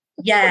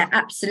 Yeah,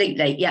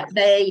 absolutely. Yeah,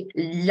 they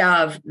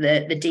love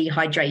the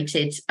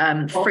dehydrated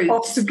fruits.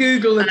 Off to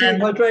Google a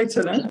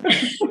dehydrator now.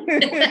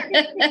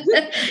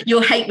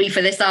 You'll hate me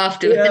for this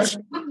afterwards. Yeah.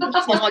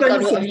 Oh my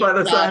God, what by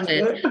the sound of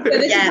it. So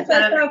this is the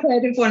first I've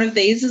heard of one of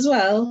these as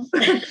well.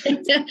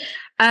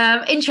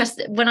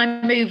 Interesting. When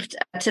I moved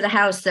to the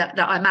house that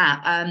I'm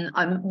at,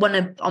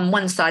 on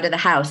one side of the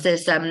house,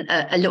 there's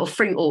a little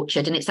fruit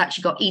orchard, and it's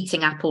actually got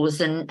eating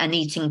apples and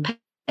eating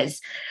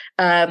pears.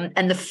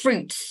 And the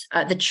fruits,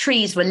 the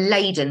trees were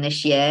laden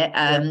this year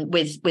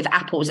with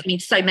apples. I mean,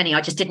 so many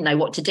I just didn't know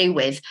what to do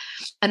with.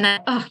 And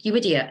then, oh, you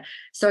idiot.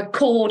 So I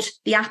cored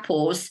the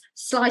apples,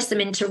 sliced them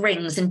into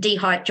rings and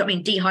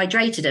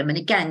dehydrated them. And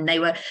again,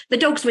 the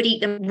dogs would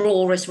eat them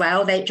raw as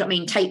well.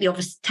 Take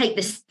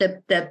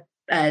the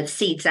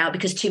seeds out,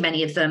 because too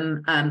many of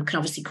them can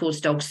obviously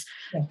cause dogs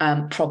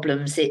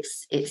problems,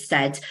 it's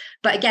said.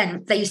 But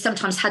again, they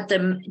sometimes had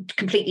them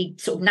completely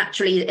sort of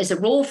naturally as a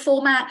raw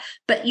format,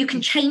 but you can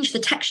change the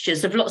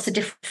textures of lots of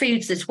different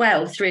foods as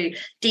well through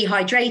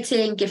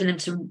dehydrating, giving them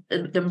to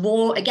them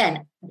raw.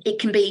 Again, it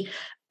can be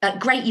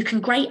great. You can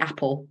grate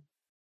apple.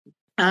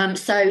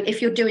 So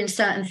if you're doing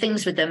certain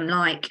things with them,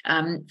 like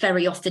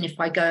very often if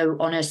I go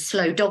on a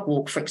slow dog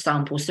walk, for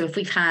example, so if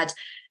we've had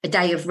a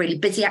day of really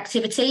busy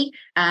activity,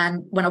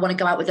 and when I want to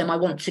go out with them, I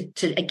want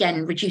to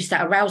again reduce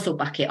that arousal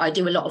bucket, I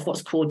do a lot of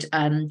what's called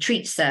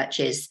treat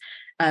searches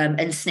and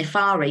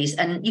sniffaris,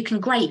 and you can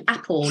grate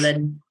apple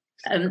and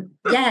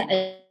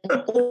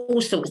all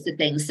sorts of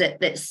things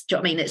that's do you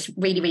know what I mean, that's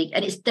really, really,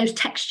 and it's those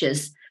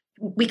textures.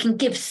 We can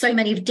give so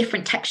many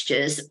different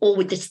textures all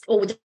with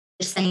the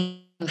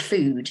same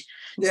food.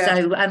 Yeah.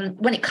 So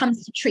when it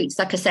comes to treats,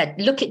 like I said,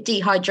 look at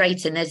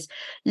dehydrating. There's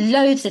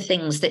loads of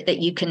things that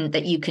you can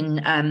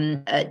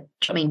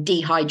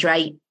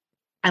dehydrate.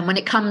 And when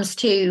it comes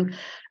to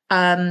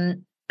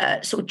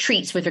sort of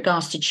treats with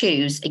regards to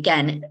chews,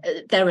 again,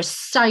 there are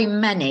so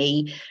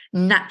many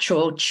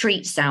natural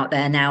treats out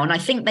there now, and I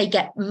think they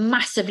get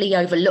massively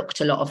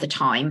overlooked a lot of the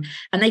time,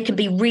 and they can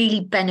be really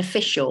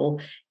beneficial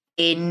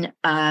in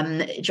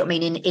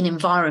in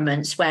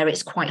environments where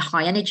it's quite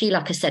high energy,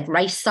 like I said,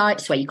 race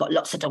sites where you've got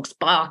lots of dogs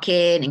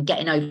barking and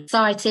getting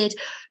overexcited,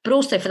 but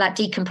also for that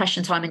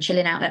decompression time and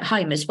chilling out at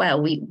home as well.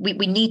 We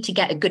need to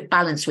get a good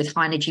balance with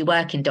high energy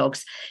working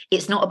dogs.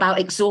 It's not about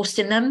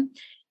exhausting them,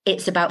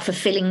 it's about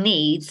fulfilling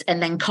needs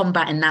and then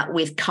combating that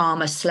with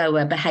calmer,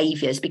 slower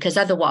behaviours, because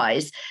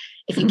otherwise,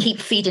 if you keep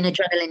feeding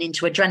adrenaline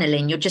into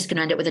adrenaline, you're just going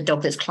to end up with a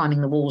dog that's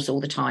climbing the walls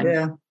all the time.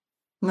 Yeah,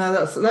 no,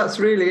 that's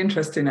really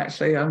interesting,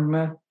 actually.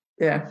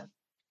 Yeah.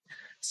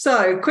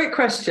 So, quick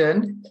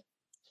question.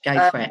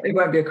 Go for it. It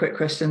won't be a quick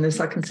question, this,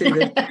 I can see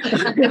this.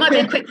 It might be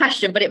a quick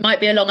question, but it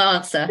might be a long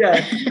answer. Yeah,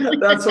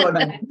 that's what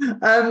I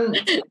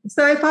meant.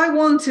 So if I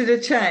wanted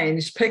to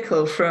change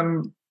pickle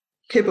from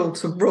kibble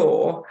to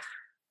raw,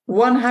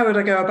 how would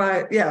I go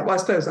about? Yeah, well, I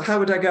suppose, how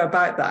would I go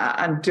about that?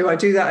 And do I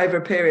do that over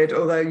a period?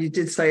 Although you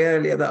did say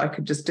earlier that I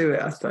could just do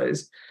it, I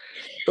suppose.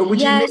 But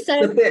would you mix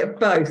a bit of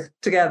both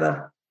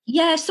together?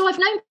 Yeah, so I've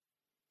known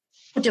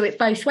people do it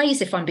both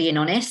ways, if I'm being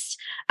honest.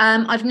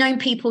 I've known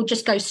people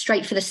just go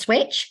straight for the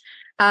switch.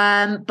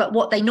 But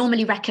what they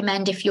normally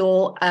recommend if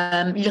you're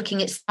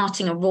looking at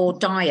starting a raw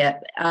diet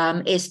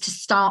is to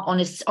start on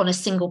a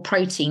single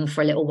protein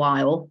for a little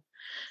while.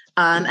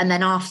 And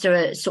then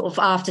after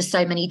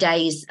so many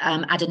days,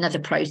 add another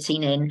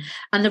protein in.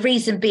 And the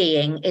reason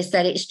being is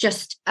that it's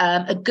just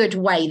a good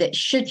way that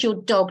should your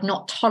dog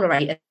not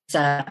tolerate a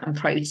certain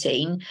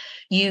protein,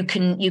 you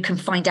can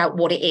find out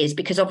what it is.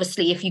 Because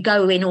obviously if you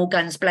go in all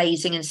guns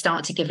blazing and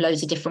start to give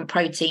loads of different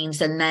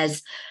proteins and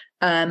there's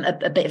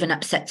a bit of an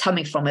upset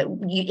tummy from it,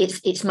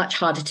 it's much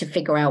harder to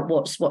figure out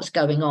what's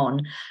going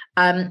on.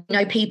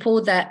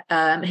 People that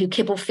who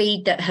kibble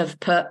feed that have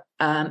put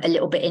a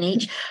little bit in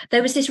each.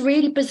 There was this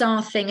really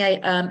bizarre thing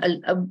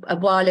a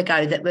while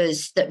ago that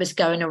was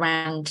going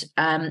around,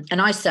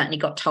 and I certainly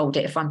got told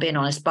it, if I'm being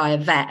honest, by a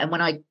vet. And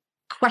when I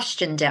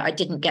questioned it, I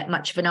didn't get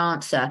much of an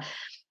answer.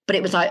 But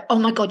it was like, oh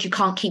my God, you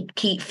can't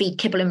feed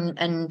kibble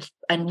and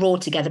raw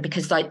together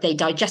because they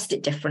digest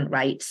at different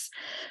rates.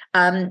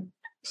 And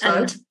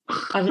I was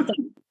like,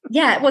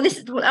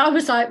 I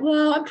was like,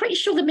 well, I'm pretty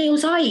sure the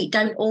meals I eat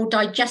don't all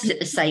digest at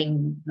the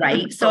same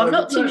rate. So I'm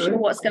not too sure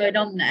what's going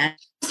on there.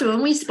 So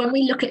when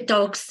we look at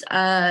dogs,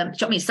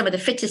 some of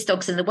the fittest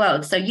dogs in the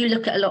world. So you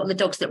look at a lot of the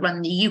dogs that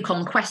run the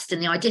Yukon Quest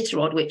and the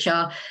Iditarod, which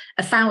are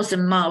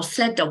 1,000-mile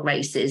sled dog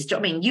races.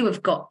 You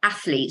have got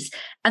athletes,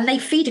 and they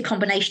feed a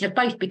combination of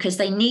both because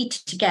they need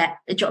to get,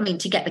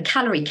 to get the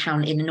calorie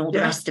count in and all the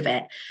rest of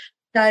it.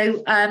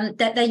 So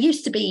there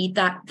used to be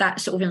that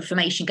sort of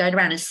information going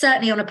around, and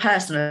certainly on a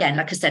personal, again,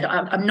 like I said,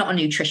 I'm not a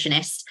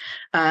nutritionist.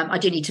 I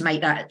do need to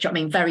make that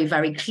very,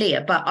 very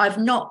clear, but I've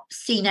not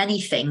seen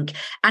anything.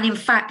 And in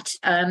fact,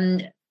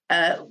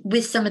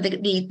 with some of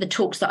the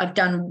talks that I've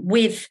done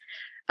with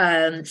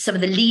some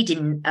of the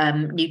leading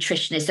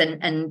nutritionists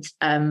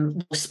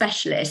and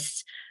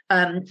specialists,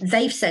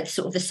 they've said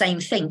sort of the same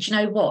thing. Do you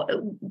know what?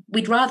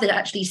 We'd rather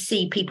actually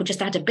see people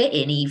just add a bit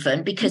in,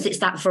 even because it's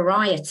that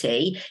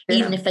variety,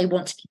 even if they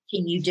want to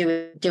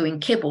continue doing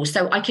kibble.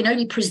 So I can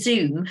only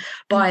presume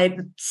by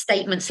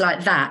statements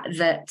like that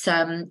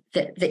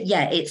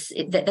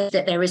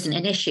there isn't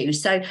an issue.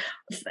 So,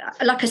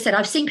 like I said,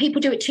 I've seen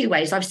people do it two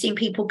ways. I've seen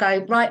people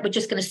go, right, we're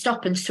just going to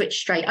stop and switch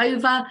straight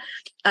over,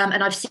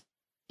 and I've seen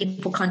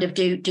people kind of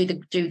do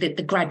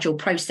the gradual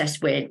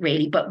process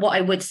really. But what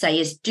I would say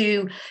is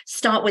do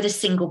start with a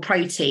single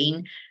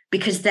protein,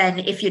 because then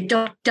if your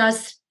dog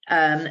does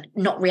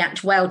not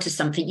react well to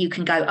something, you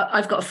can go,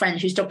 I've got a friend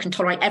whose dog can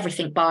tolerate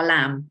everything bar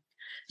lamb.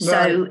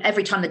 So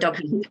every time the dog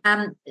has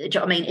lamb, do you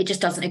know what I mean, it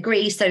just doesn't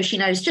agree. So she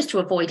knows just to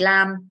avoid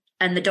lamb,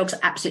 and the dog's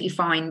absolutely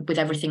fine with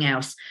everything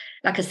else.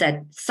 Like I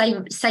said,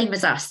 same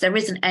as us. There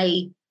isn't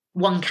a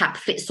one cap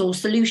fits all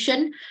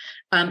solution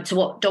to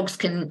what dogs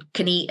can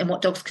eat and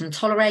what dogs can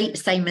tolerate,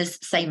 same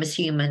as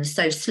humans.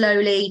 So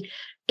slowly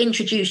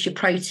introduce your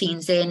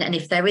proteins in, and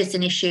if there is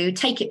an issue,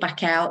 take it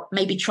back out,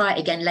 maybe try it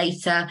again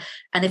later.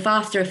 And if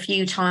after a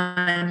few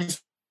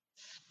times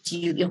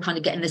you're kind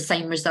of getting the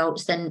same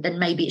results, then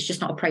maybe it's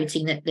just not a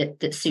protein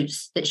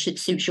that should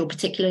suit your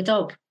particular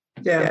dog.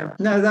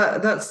 No,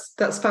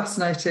 that's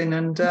fascinating,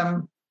 and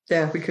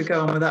we could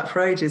go on with that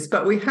for ages,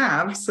 but we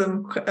have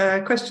some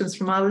questions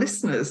from our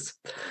listeners.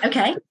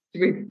 Okay.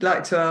 We'd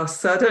like to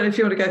ask. So I don't know if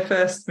you want to go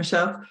first,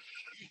 Michelle.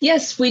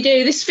 Yes, we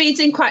do. This feeds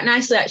in quite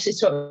nicely, actually,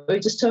 to what we were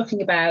just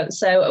talking about.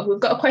 So we've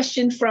got a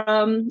question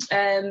from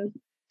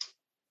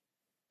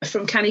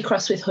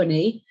Canicross with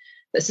Honey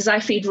that says,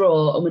 I feed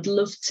raw and would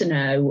love to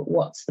know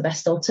what's the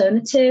best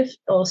alternative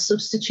or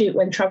substitute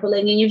when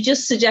travelling. And you've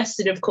just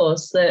suggested, of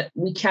course, that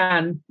we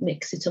can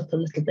mix it up a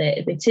little bit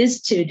if it is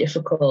too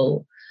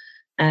difficult.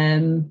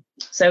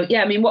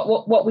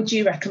 What would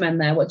you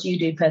recommend there? What do you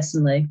do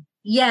personally?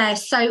 Yeah,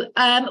 so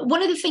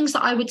one of the things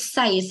that I would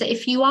say is that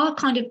if you are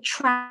kind of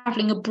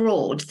traveling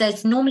abroad,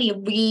 there's normally a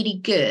really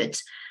good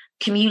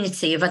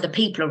community of other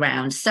people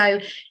around.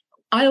 So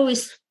I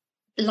always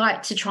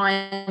like to try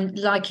and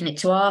liken it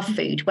to our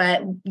food,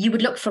 where you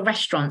would look for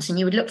restaurants and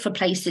you would look for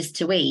places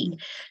to eat.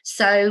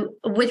 So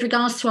with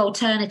regards to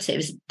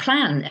alternatives,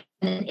 plan.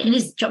 And it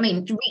is, do you know what I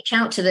mean, reach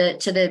out to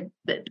the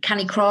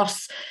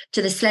Canicross,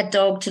 to the sled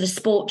dog, to the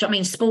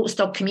sports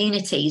dog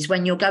communities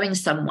when you're going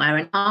somewhere,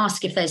 and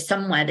ask if there's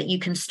somewhere that you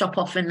can stop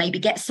off and maybe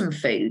get some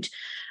food.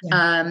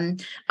 Yeah.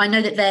 I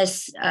know that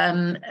there's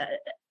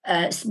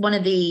one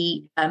of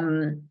the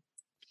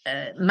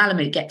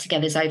Malamute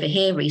get-togethers over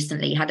here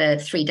recently had a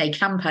 3-day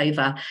camp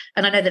over,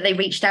 and I know that they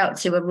reached out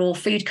to a raw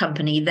food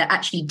company that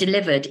actually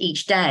delivered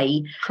each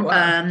day.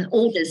 Wow.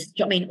 Orders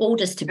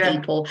to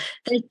people.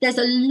 There's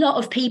a lot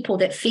of people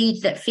that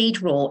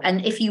feed raw,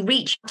 and if you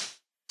reach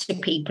to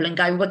people and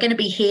go, we're going to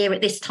be here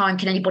at this time,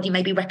 can anybody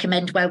maybe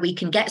recommend where we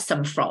can get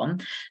some from,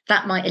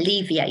 that might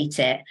alleviate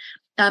it.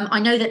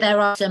 I know that there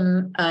are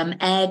some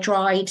air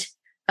dried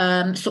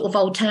sort of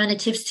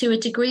alternatives to a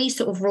degree,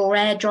 sort of raw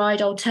air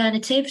dried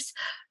alternatives.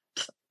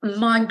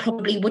 Mine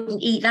probably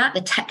wouldn't eat that. The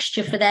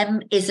texture for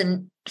them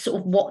isn't sort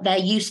of what they're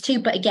used to.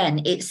 But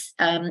again, it's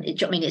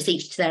it's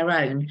each to their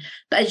own.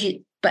 But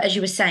as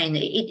you were saying,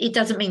 it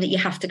doesn't mean that you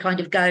have to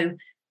kind of go,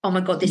 oh my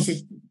God, this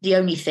is the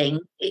only thing.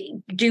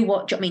 Do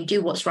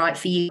what's right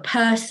for you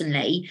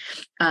personally.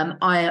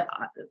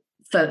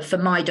 For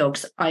my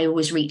dogs, I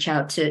always reach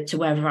out to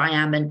wherever I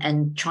am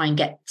and try and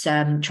get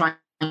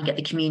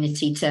the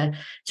community to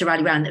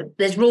rally around.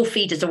 There's raw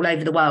feeders all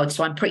over the world,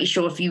 so I'm pretty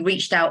sure if you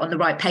reached out on the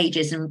right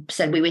pages and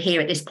said we were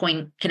here at this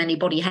point, can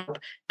anybody help,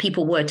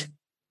 people would.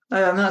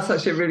 And that's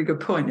actually a really good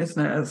point,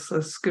 isn't it? That's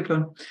a good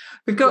one.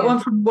 We've got one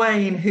from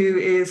Wayne, who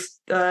is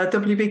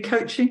WB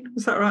coaching.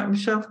 Is that right,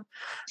 Michelle?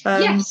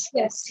 Yes,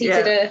 he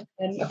did a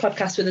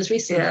podcast with us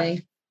recently. Yeah.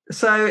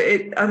 So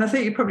and I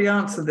think you probably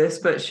answered this,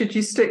 but should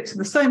you stick to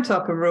the same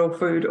type of raw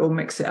food or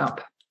mix it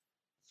up?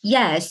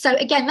 Yeah, so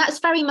again, that's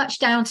very much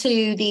down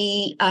to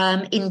the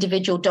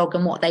individual dog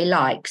and what they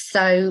like.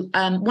 So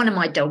one of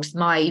my dogs,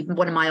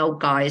 one of my old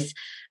guys,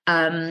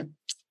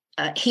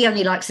 he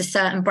only likes a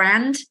certain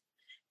brand,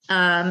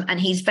 and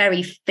he's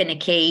very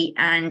finicky.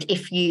 And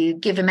if you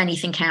give him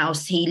anything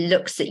else, he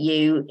looks at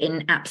you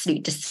in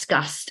absolute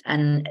disgust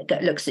and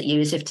looks at you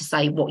as if to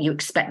say, what, you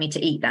expect me to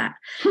eat that?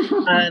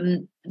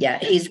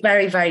 He's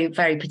very, very,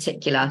 very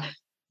particular.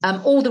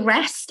 All the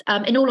rest,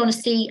 in all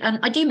honesty,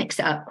 I do mix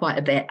it up quite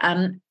a bit.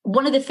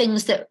 One of the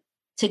things that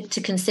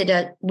to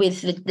consider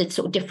with the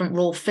sort of different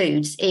raw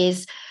foods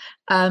is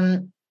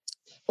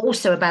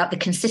also about the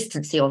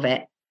consistency of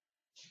it.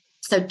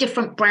 So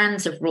different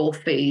brands of raw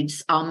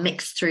foods are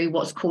mixed through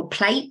what's called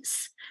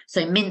plates,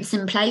 so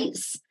mincing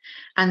plates.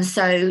 And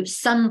so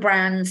some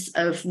brands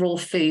of raw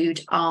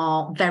food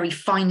are very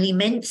finely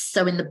minced.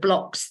 So in the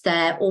blocks,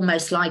 they're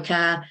almost like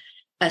a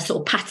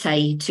sort of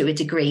pate to a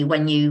degree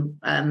when you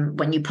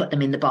put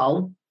them in the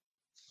bowl.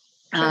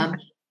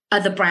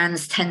 Other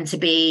brands tend to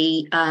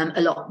be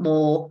a lot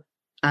more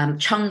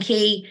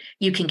chunky.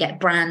 You can get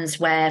brands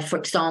where, for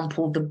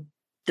example,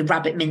 the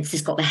rabbit mince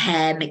has got the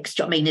hair mixed.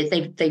 I mean,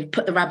 they've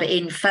put the rabbit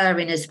in, fur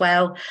in as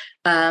well,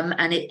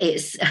 and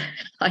it's.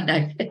 I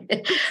know.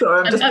 Sorry,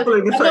 I'm just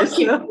pulling the face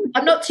here.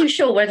 I'm not too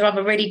sure whether I'm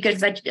a really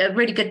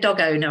good dog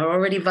owner or a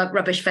really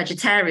rubbish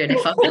vegetarian.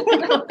 If I'm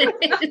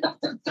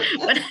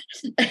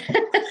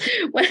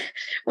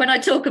when I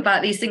talk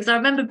about these things, I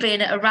remember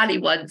being at a rally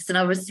once, and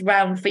I was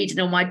round feeding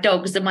all my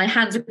dogs, and my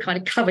hands were kind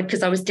of covered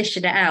because I was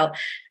dishing it out,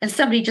 and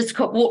somebody just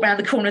walked around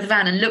the corner of the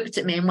van and looked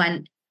at me and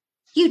went,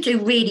 "You do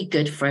really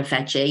good for a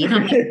veggie." And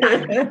I'm like,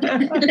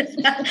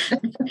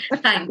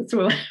 thanks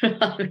for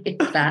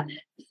that.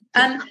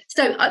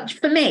 So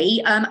for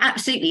me,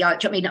 absolutely. I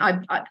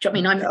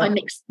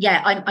mix.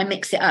 Yeah, I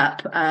mix it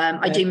up.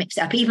 I do mix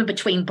it up, even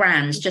between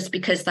brands, just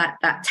because that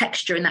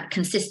texture and that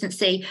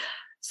consistency.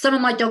 Some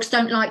of my dogs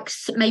don't like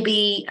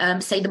maybe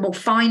say the more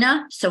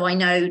finer, so I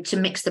know to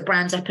mix the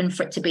brands up and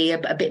for it to be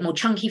a bit more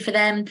chunky for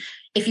them.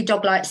 If your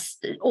dog likes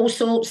all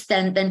sorts,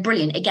 then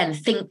brilliant. Again,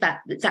 think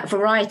that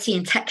variety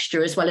in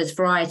texture as well as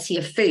variety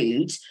of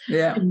food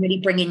can really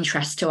bring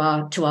interest to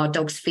our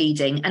dog's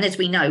feeding. And as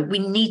we know, we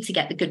need to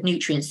get the good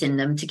nutrients in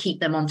them to keep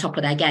them on top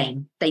of their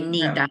game. They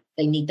need that.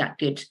 They need that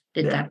good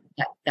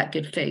that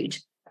good food.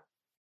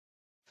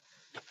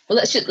 Well,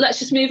 let's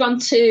just move on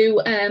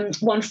to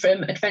one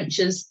from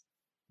Adventures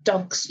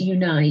Dogs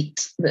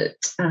Unite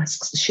that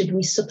asks, should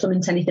we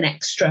supplement anything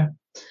extra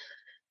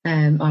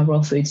our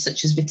raw foods,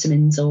 such as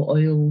vitamins or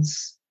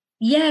oils?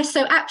 Yeah,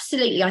 so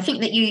absolutely. I think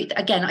that you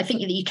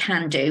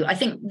can do. I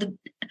think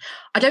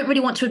I don't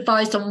really want to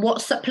advise on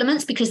what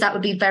supplements, because that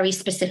would be very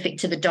specific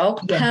to the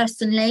dog. Yeah.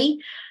 Personally,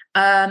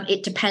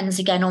 it depends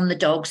again on the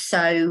dog.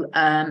 So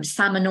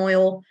salmon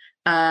oil,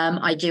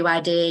 I do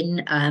add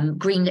in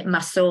green lip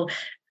mussel.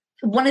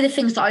 One of the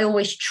things that I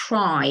always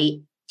try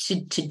to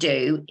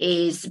do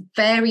is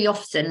very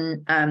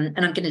often, and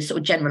I'm going to sort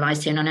of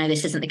generalize here, and I know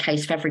this isn't the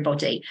case for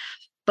everybody,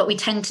 but we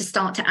tend to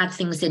start to add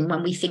things in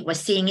when we think we're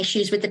seeing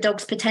issues with the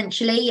dogs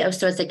potentially,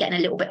 so as they're getting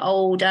a little bit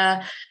older.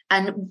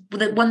 And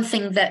the one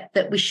thing that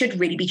we should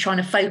really be trying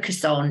to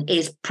focus on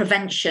is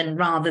prevention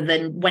rather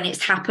than when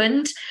it's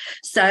happened.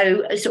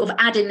 So sort of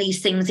adding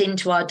these things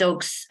into our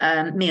dogs'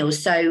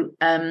 meals. So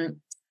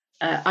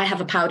I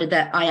have a powder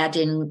that I add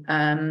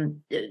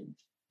in.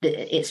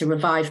 It's a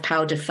Revive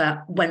powder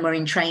for when we're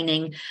in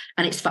training,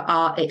 and it's for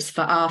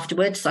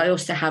afterwards. I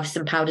also have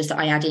some powders that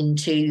I add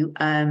into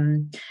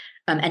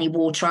any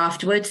water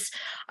afterwards.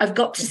 I've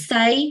got to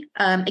say,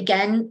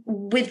 again,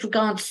 with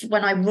regards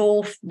when I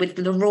with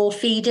the raw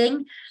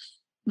feeding,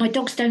 my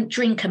dogs don't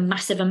drink a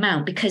massive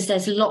amount because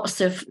there's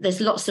lots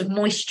of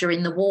moisture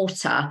in the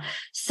water.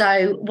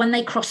 So when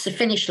they cross the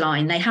finish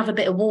line, they have a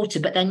bit of water,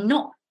 but they're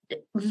not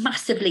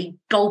massively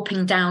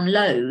gulping down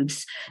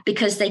loads,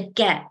 because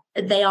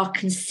they are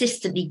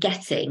consistently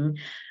getting.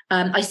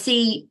 I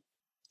see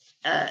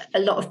a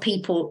lot of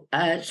people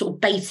sort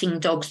of baiting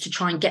dogs to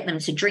try and get them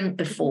to drink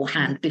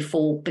beforehand,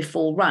 before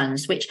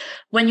runs, which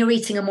when you're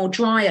eating a more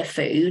drier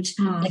food,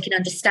 I can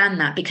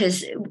understand that,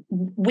 because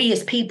we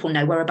as people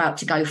know we're about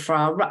to go for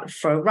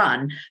a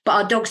run, but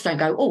our dogs don't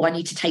go, oh, I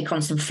need to take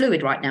on some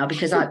fluid right now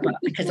because I'm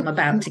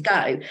about to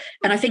go.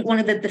 And I think one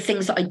of the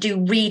things that I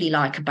do really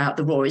like about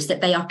the raw is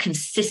that they are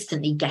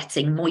consistently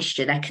getting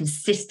moisture. They're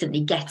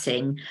consistently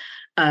getting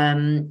do you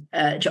know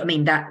what I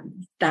mean,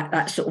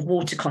 that sort of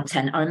water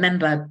content. I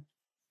remember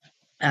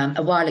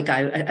a while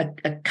ago,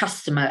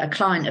 a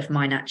client of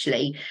mine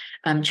actually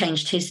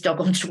changed his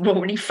dog onto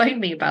raw, and he phoned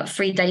me about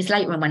 3 days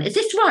later and went, "Is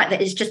this right that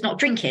he's just not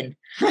drinking?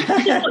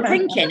 He's not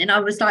drinking?" And I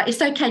was like,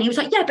 "It's okay." And he was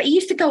like, "Yeah, but he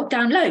used to gulp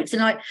down loads."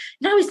 And like,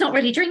 "No, he's not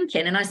really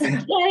drinking." And I said,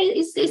 "Yeah,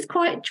 it's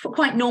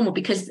quite normal,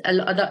 because a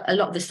lot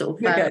of the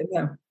sort of a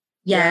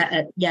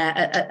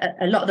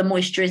lot of the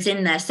moisture is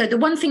in there." So the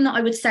one thing that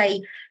I would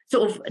say,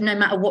 sort of, no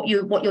matter what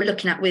you're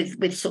looking at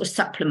with sort of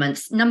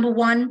supplements, number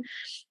one,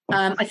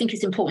 I think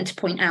it's important to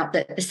point out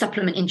that the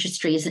supplement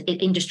industry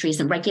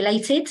isn't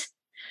regulated.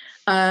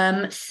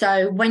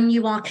 So when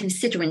you are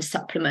considering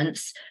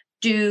supplements,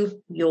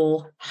 do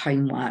your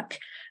homework.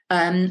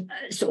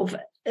 Sort of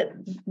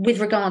with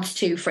regards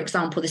to, for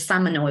example, the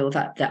salmon oil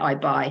that I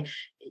buy,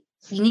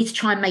 you need to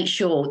try and make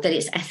sure that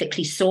it's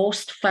ethically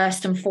sourced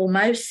first and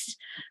foremost.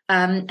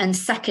 And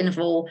second of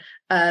all,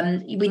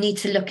 we need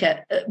to look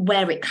at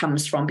where it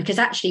comes from, because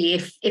actually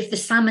if the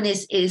salmon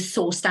is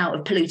sourced out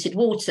of polluted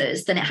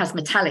waters, then it has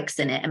metallics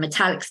in it, and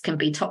metallics can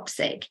be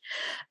toxic.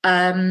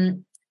 My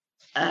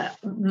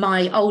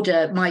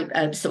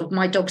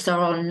dogs are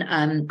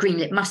on green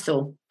lip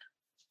mussel,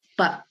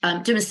 but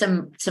doing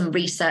some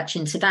research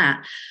into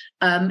that,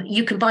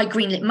 you can buy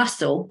green lip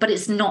mussel, but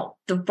it's not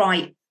the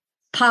right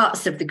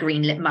parts of the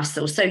green lip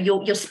mussel. So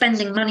you're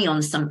spending money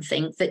on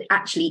something that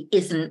actually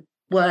isn't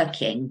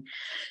working.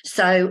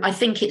 So I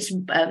think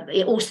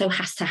it also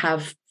has to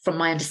have, from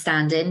my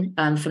understanding,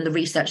 from the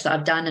research that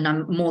I've done, and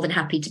I'm more than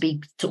happy to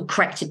be sort of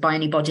corrected by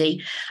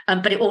anybody,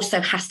 but it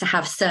also has to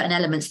have certain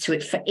elements to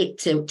it for it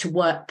to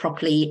work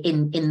properly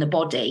in the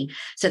body.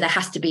 So there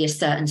has to be a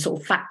certain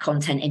sort of fat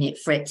content in it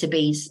for it to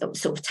be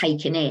sort of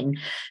taken in.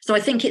 So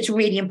I think it's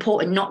really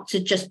important not to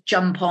just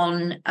jump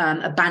on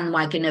a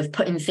bandwagon of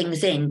putting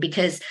things in,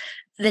 because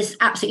there's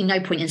absolutely no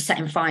point in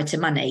setting fire to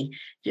money.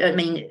 I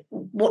mean,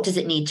 what does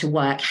it need to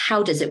work?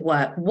 How does it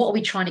work? What are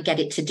we trying to get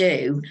it to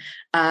do?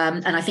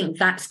 And I think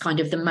that's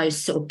kind of the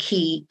most sort of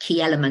key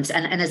elements.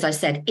 And as I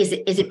said, is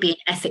it being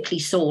ethically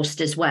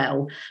sourced as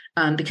well?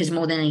 Because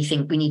more than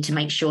anything, we need to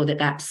make sure that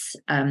that's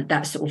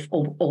sort of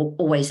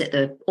always at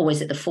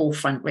the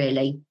forefront,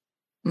 really.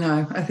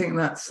 No, I think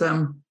that's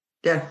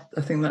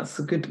I think that's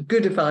a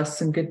good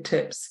advice and good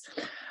tips.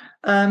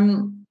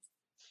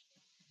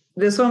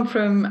 There's one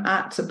from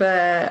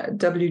 @BearWGSD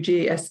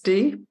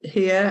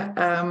here.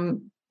 I'd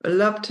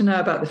love to know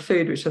about the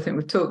food, which I think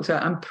we've talked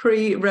about, and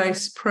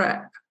pre-race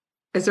prep.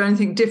 Is there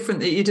anything different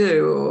that you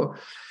do, or?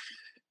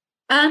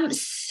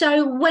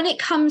 So when it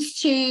comes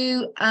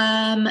to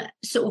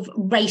sort of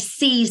race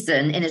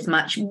season, in as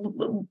much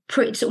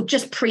sort of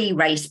just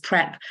pre-race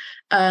prep,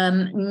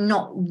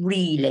 not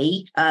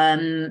really,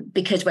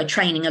 because we're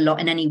training a lot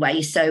in any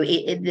way. So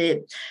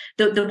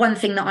the one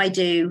thing that I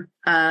do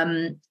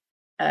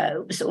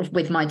sort of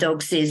with my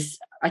dogs is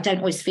I don't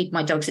always feed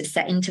my dogs at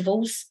set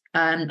intervals.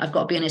 I've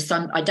got to be honest,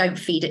 I don't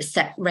feed at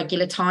set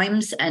regular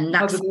times, and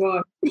that's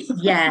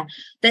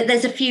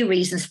there's a few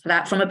reasons for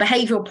that. From a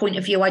behavioural point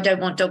of view, I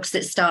don't want dogs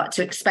that start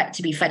to expect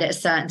to be fed at a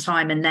certain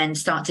time and then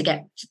start to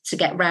get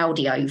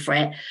rowdy over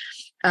it.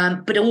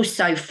 But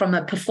also from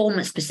a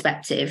performance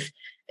perspective,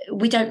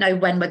 we don't know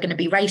when we're going to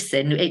be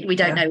racing. We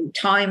don't know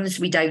times.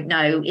 We don't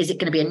know, is it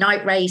going to be a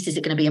night race? Is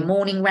it going to be a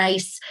morning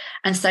race?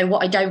 And so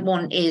what I don't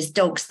want is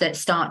dogs that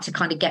start to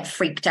kind of get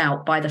freaked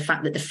out by the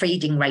fact that the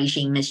feeding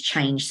regime has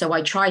changed. So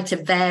I try to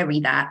vary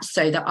that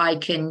so that I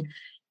can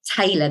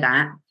tailor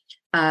that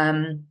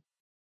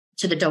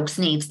to the dog's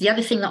needs. The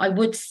other thing that I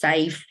would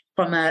say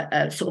from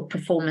a sort of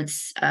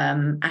performance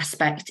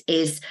aspect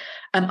is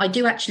I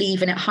do actually,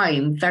 even at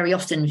home, very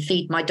often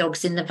feed my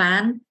dogs in the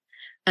van.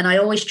 And I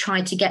always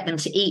try to get them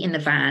to eat in the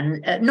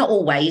van. Not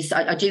always,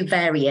 I do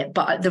vary it.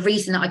 But the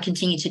reason that I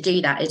continue to do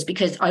that is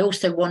because I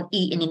also want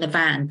eating in the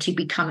van to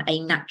become a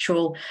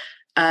natural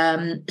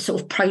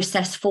sort of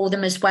process for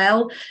them as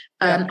well.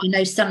 I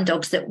know some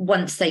dogs that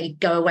once they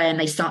go away and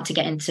they start to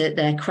get into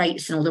their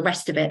crates and all the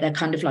rest of it, they're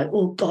kind of like,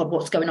 oh God,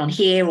 what's going on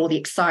here? Or the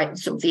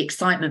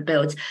excitement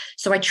builds.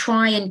 So I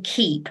try and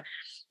keep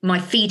my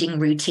feeding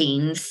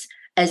routines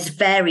as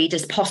varied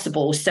as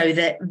possible so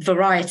that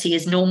variety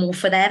is normal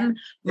for them,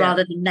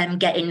 rather than them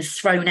getting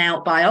thrown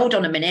out by, hold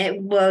on a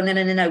minute, well,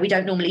 no, we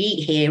don't normally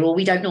eat here, or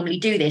we don't normally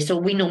do this,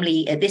 or we normally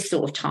eat at this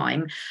sort of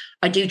time.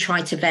 I do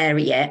try to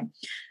vary it.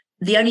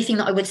 The only thing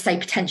that I would say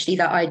potentially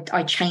that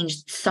I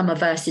changed summer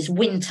versus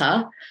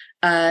winter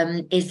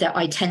is that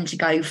I tend to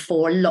go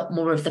for a lot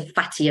more of the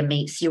fattier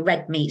meats, your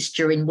red meats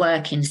during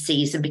working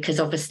season, because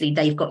obviously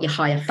they've got your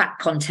higher fat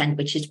content,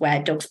 which is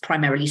where dogs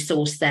primarily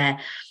source their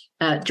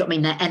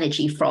their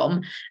energy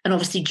from. And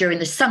obviously during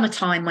the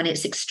summertime when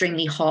it's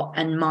extremely hot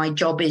and my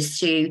job is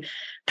to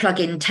plug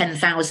in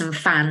 10,000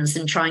 fans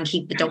and try and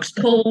keep the dogs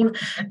cool,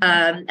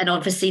 and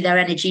obviously their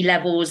energy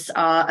levels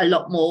are a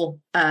lot more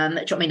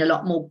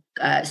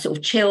sort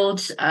of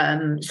chilled,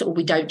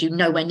 we don't do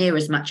nowhere near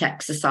as much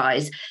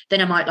exercise,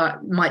 then I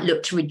might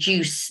look to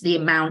reduce the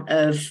amount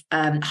of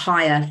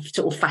higher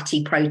sort of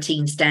fatty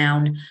proteins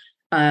down,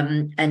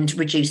 and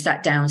reduce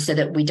that down so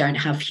that we don't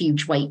have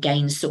huge weight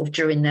gains sort of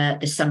during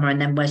the summer, and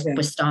then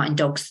we're starting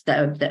dogs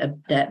that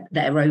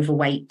are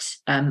overweight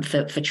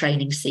for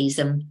training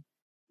season.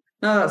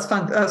 No, that's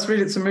fun. That's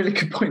really some really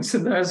good points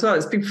in there as well.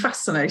 It's been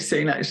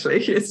fascinating,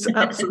 actually. It's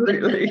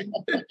absolutely.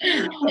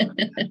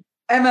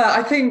 Emma,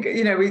 I think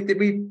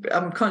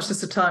I'm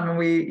conscious of time, and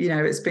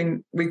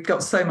we've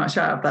got so much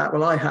out of that.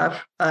 Well, I have,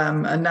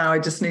 and now I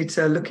just need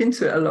to look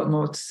into it a lot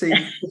more to see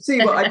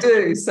what I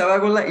do. So I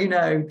will let you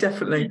know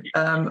definitely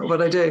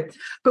what I do.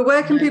 But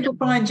where can people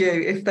find you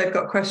if they've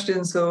got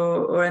questions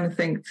or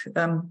anything?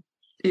 So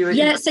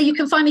you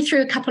can find me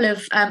through a couple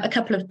of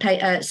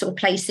sort of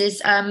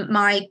places.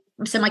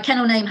 My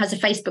kennel name has a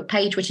Facebook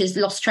page, which is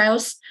Lost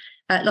Trails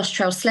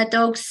Sled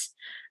Dogs.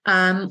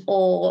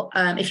 Or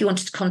if you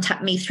wanted to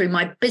contact me through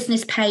my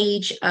business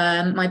page,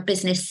 my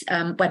business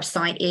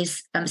website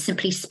is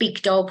simply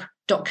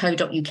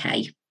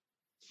speakdog.co.uk.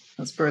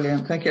 That's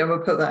brilliant. Thank you. And we'll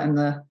put that in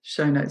the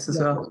show notes as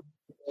well.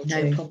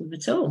 No problem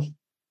at all.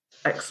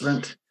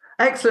 Excellent.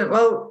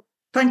 Well,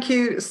 thank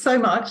you so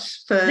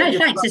much for. No,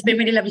 thanks. It's been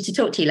really lovely to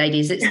talk to you,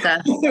 ladies. It's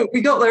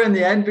we got there in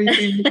the end.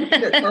 We've been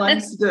at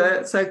times to do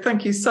it. So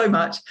thank you so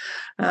much.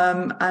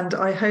 And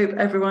I hope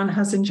everyone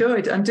has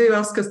enjoyed. And do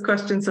ask us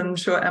questions. I'm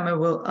sure Emma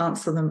will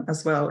answer them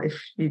as well if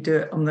you do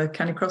it on the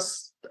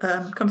Canicross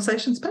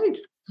Conversations page.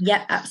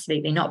 Yeah,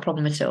 absolutely. Not a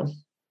problem at all.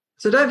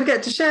 So don't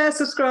forget to share,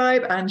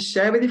 subscribe, and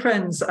share with your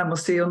friends. And we'll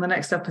see you on the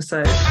next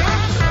episode.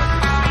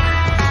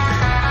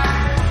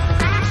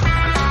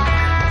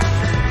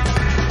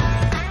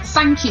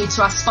 Thank you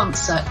to our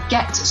sponsor,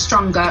 Get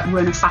Stronger,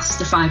 Run a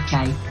Faster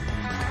 5K.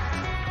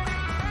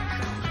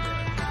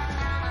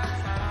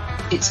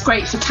 It's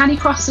great for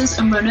canicrossers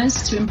and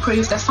runners to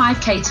improve their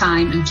 5K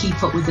time and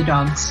keep up with the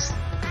dogs.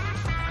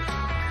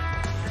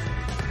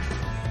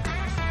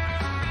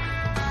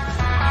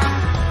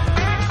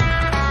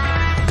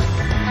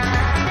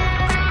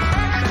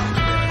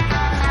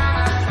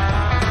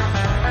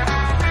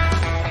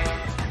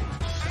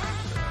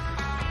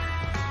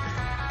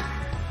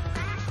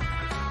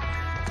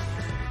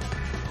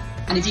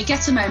 And if you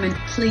get a moment,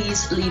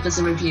 please leave us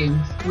a review.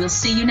 We'll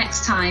see you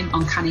next time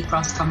on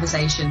Canicross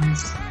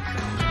Conversations.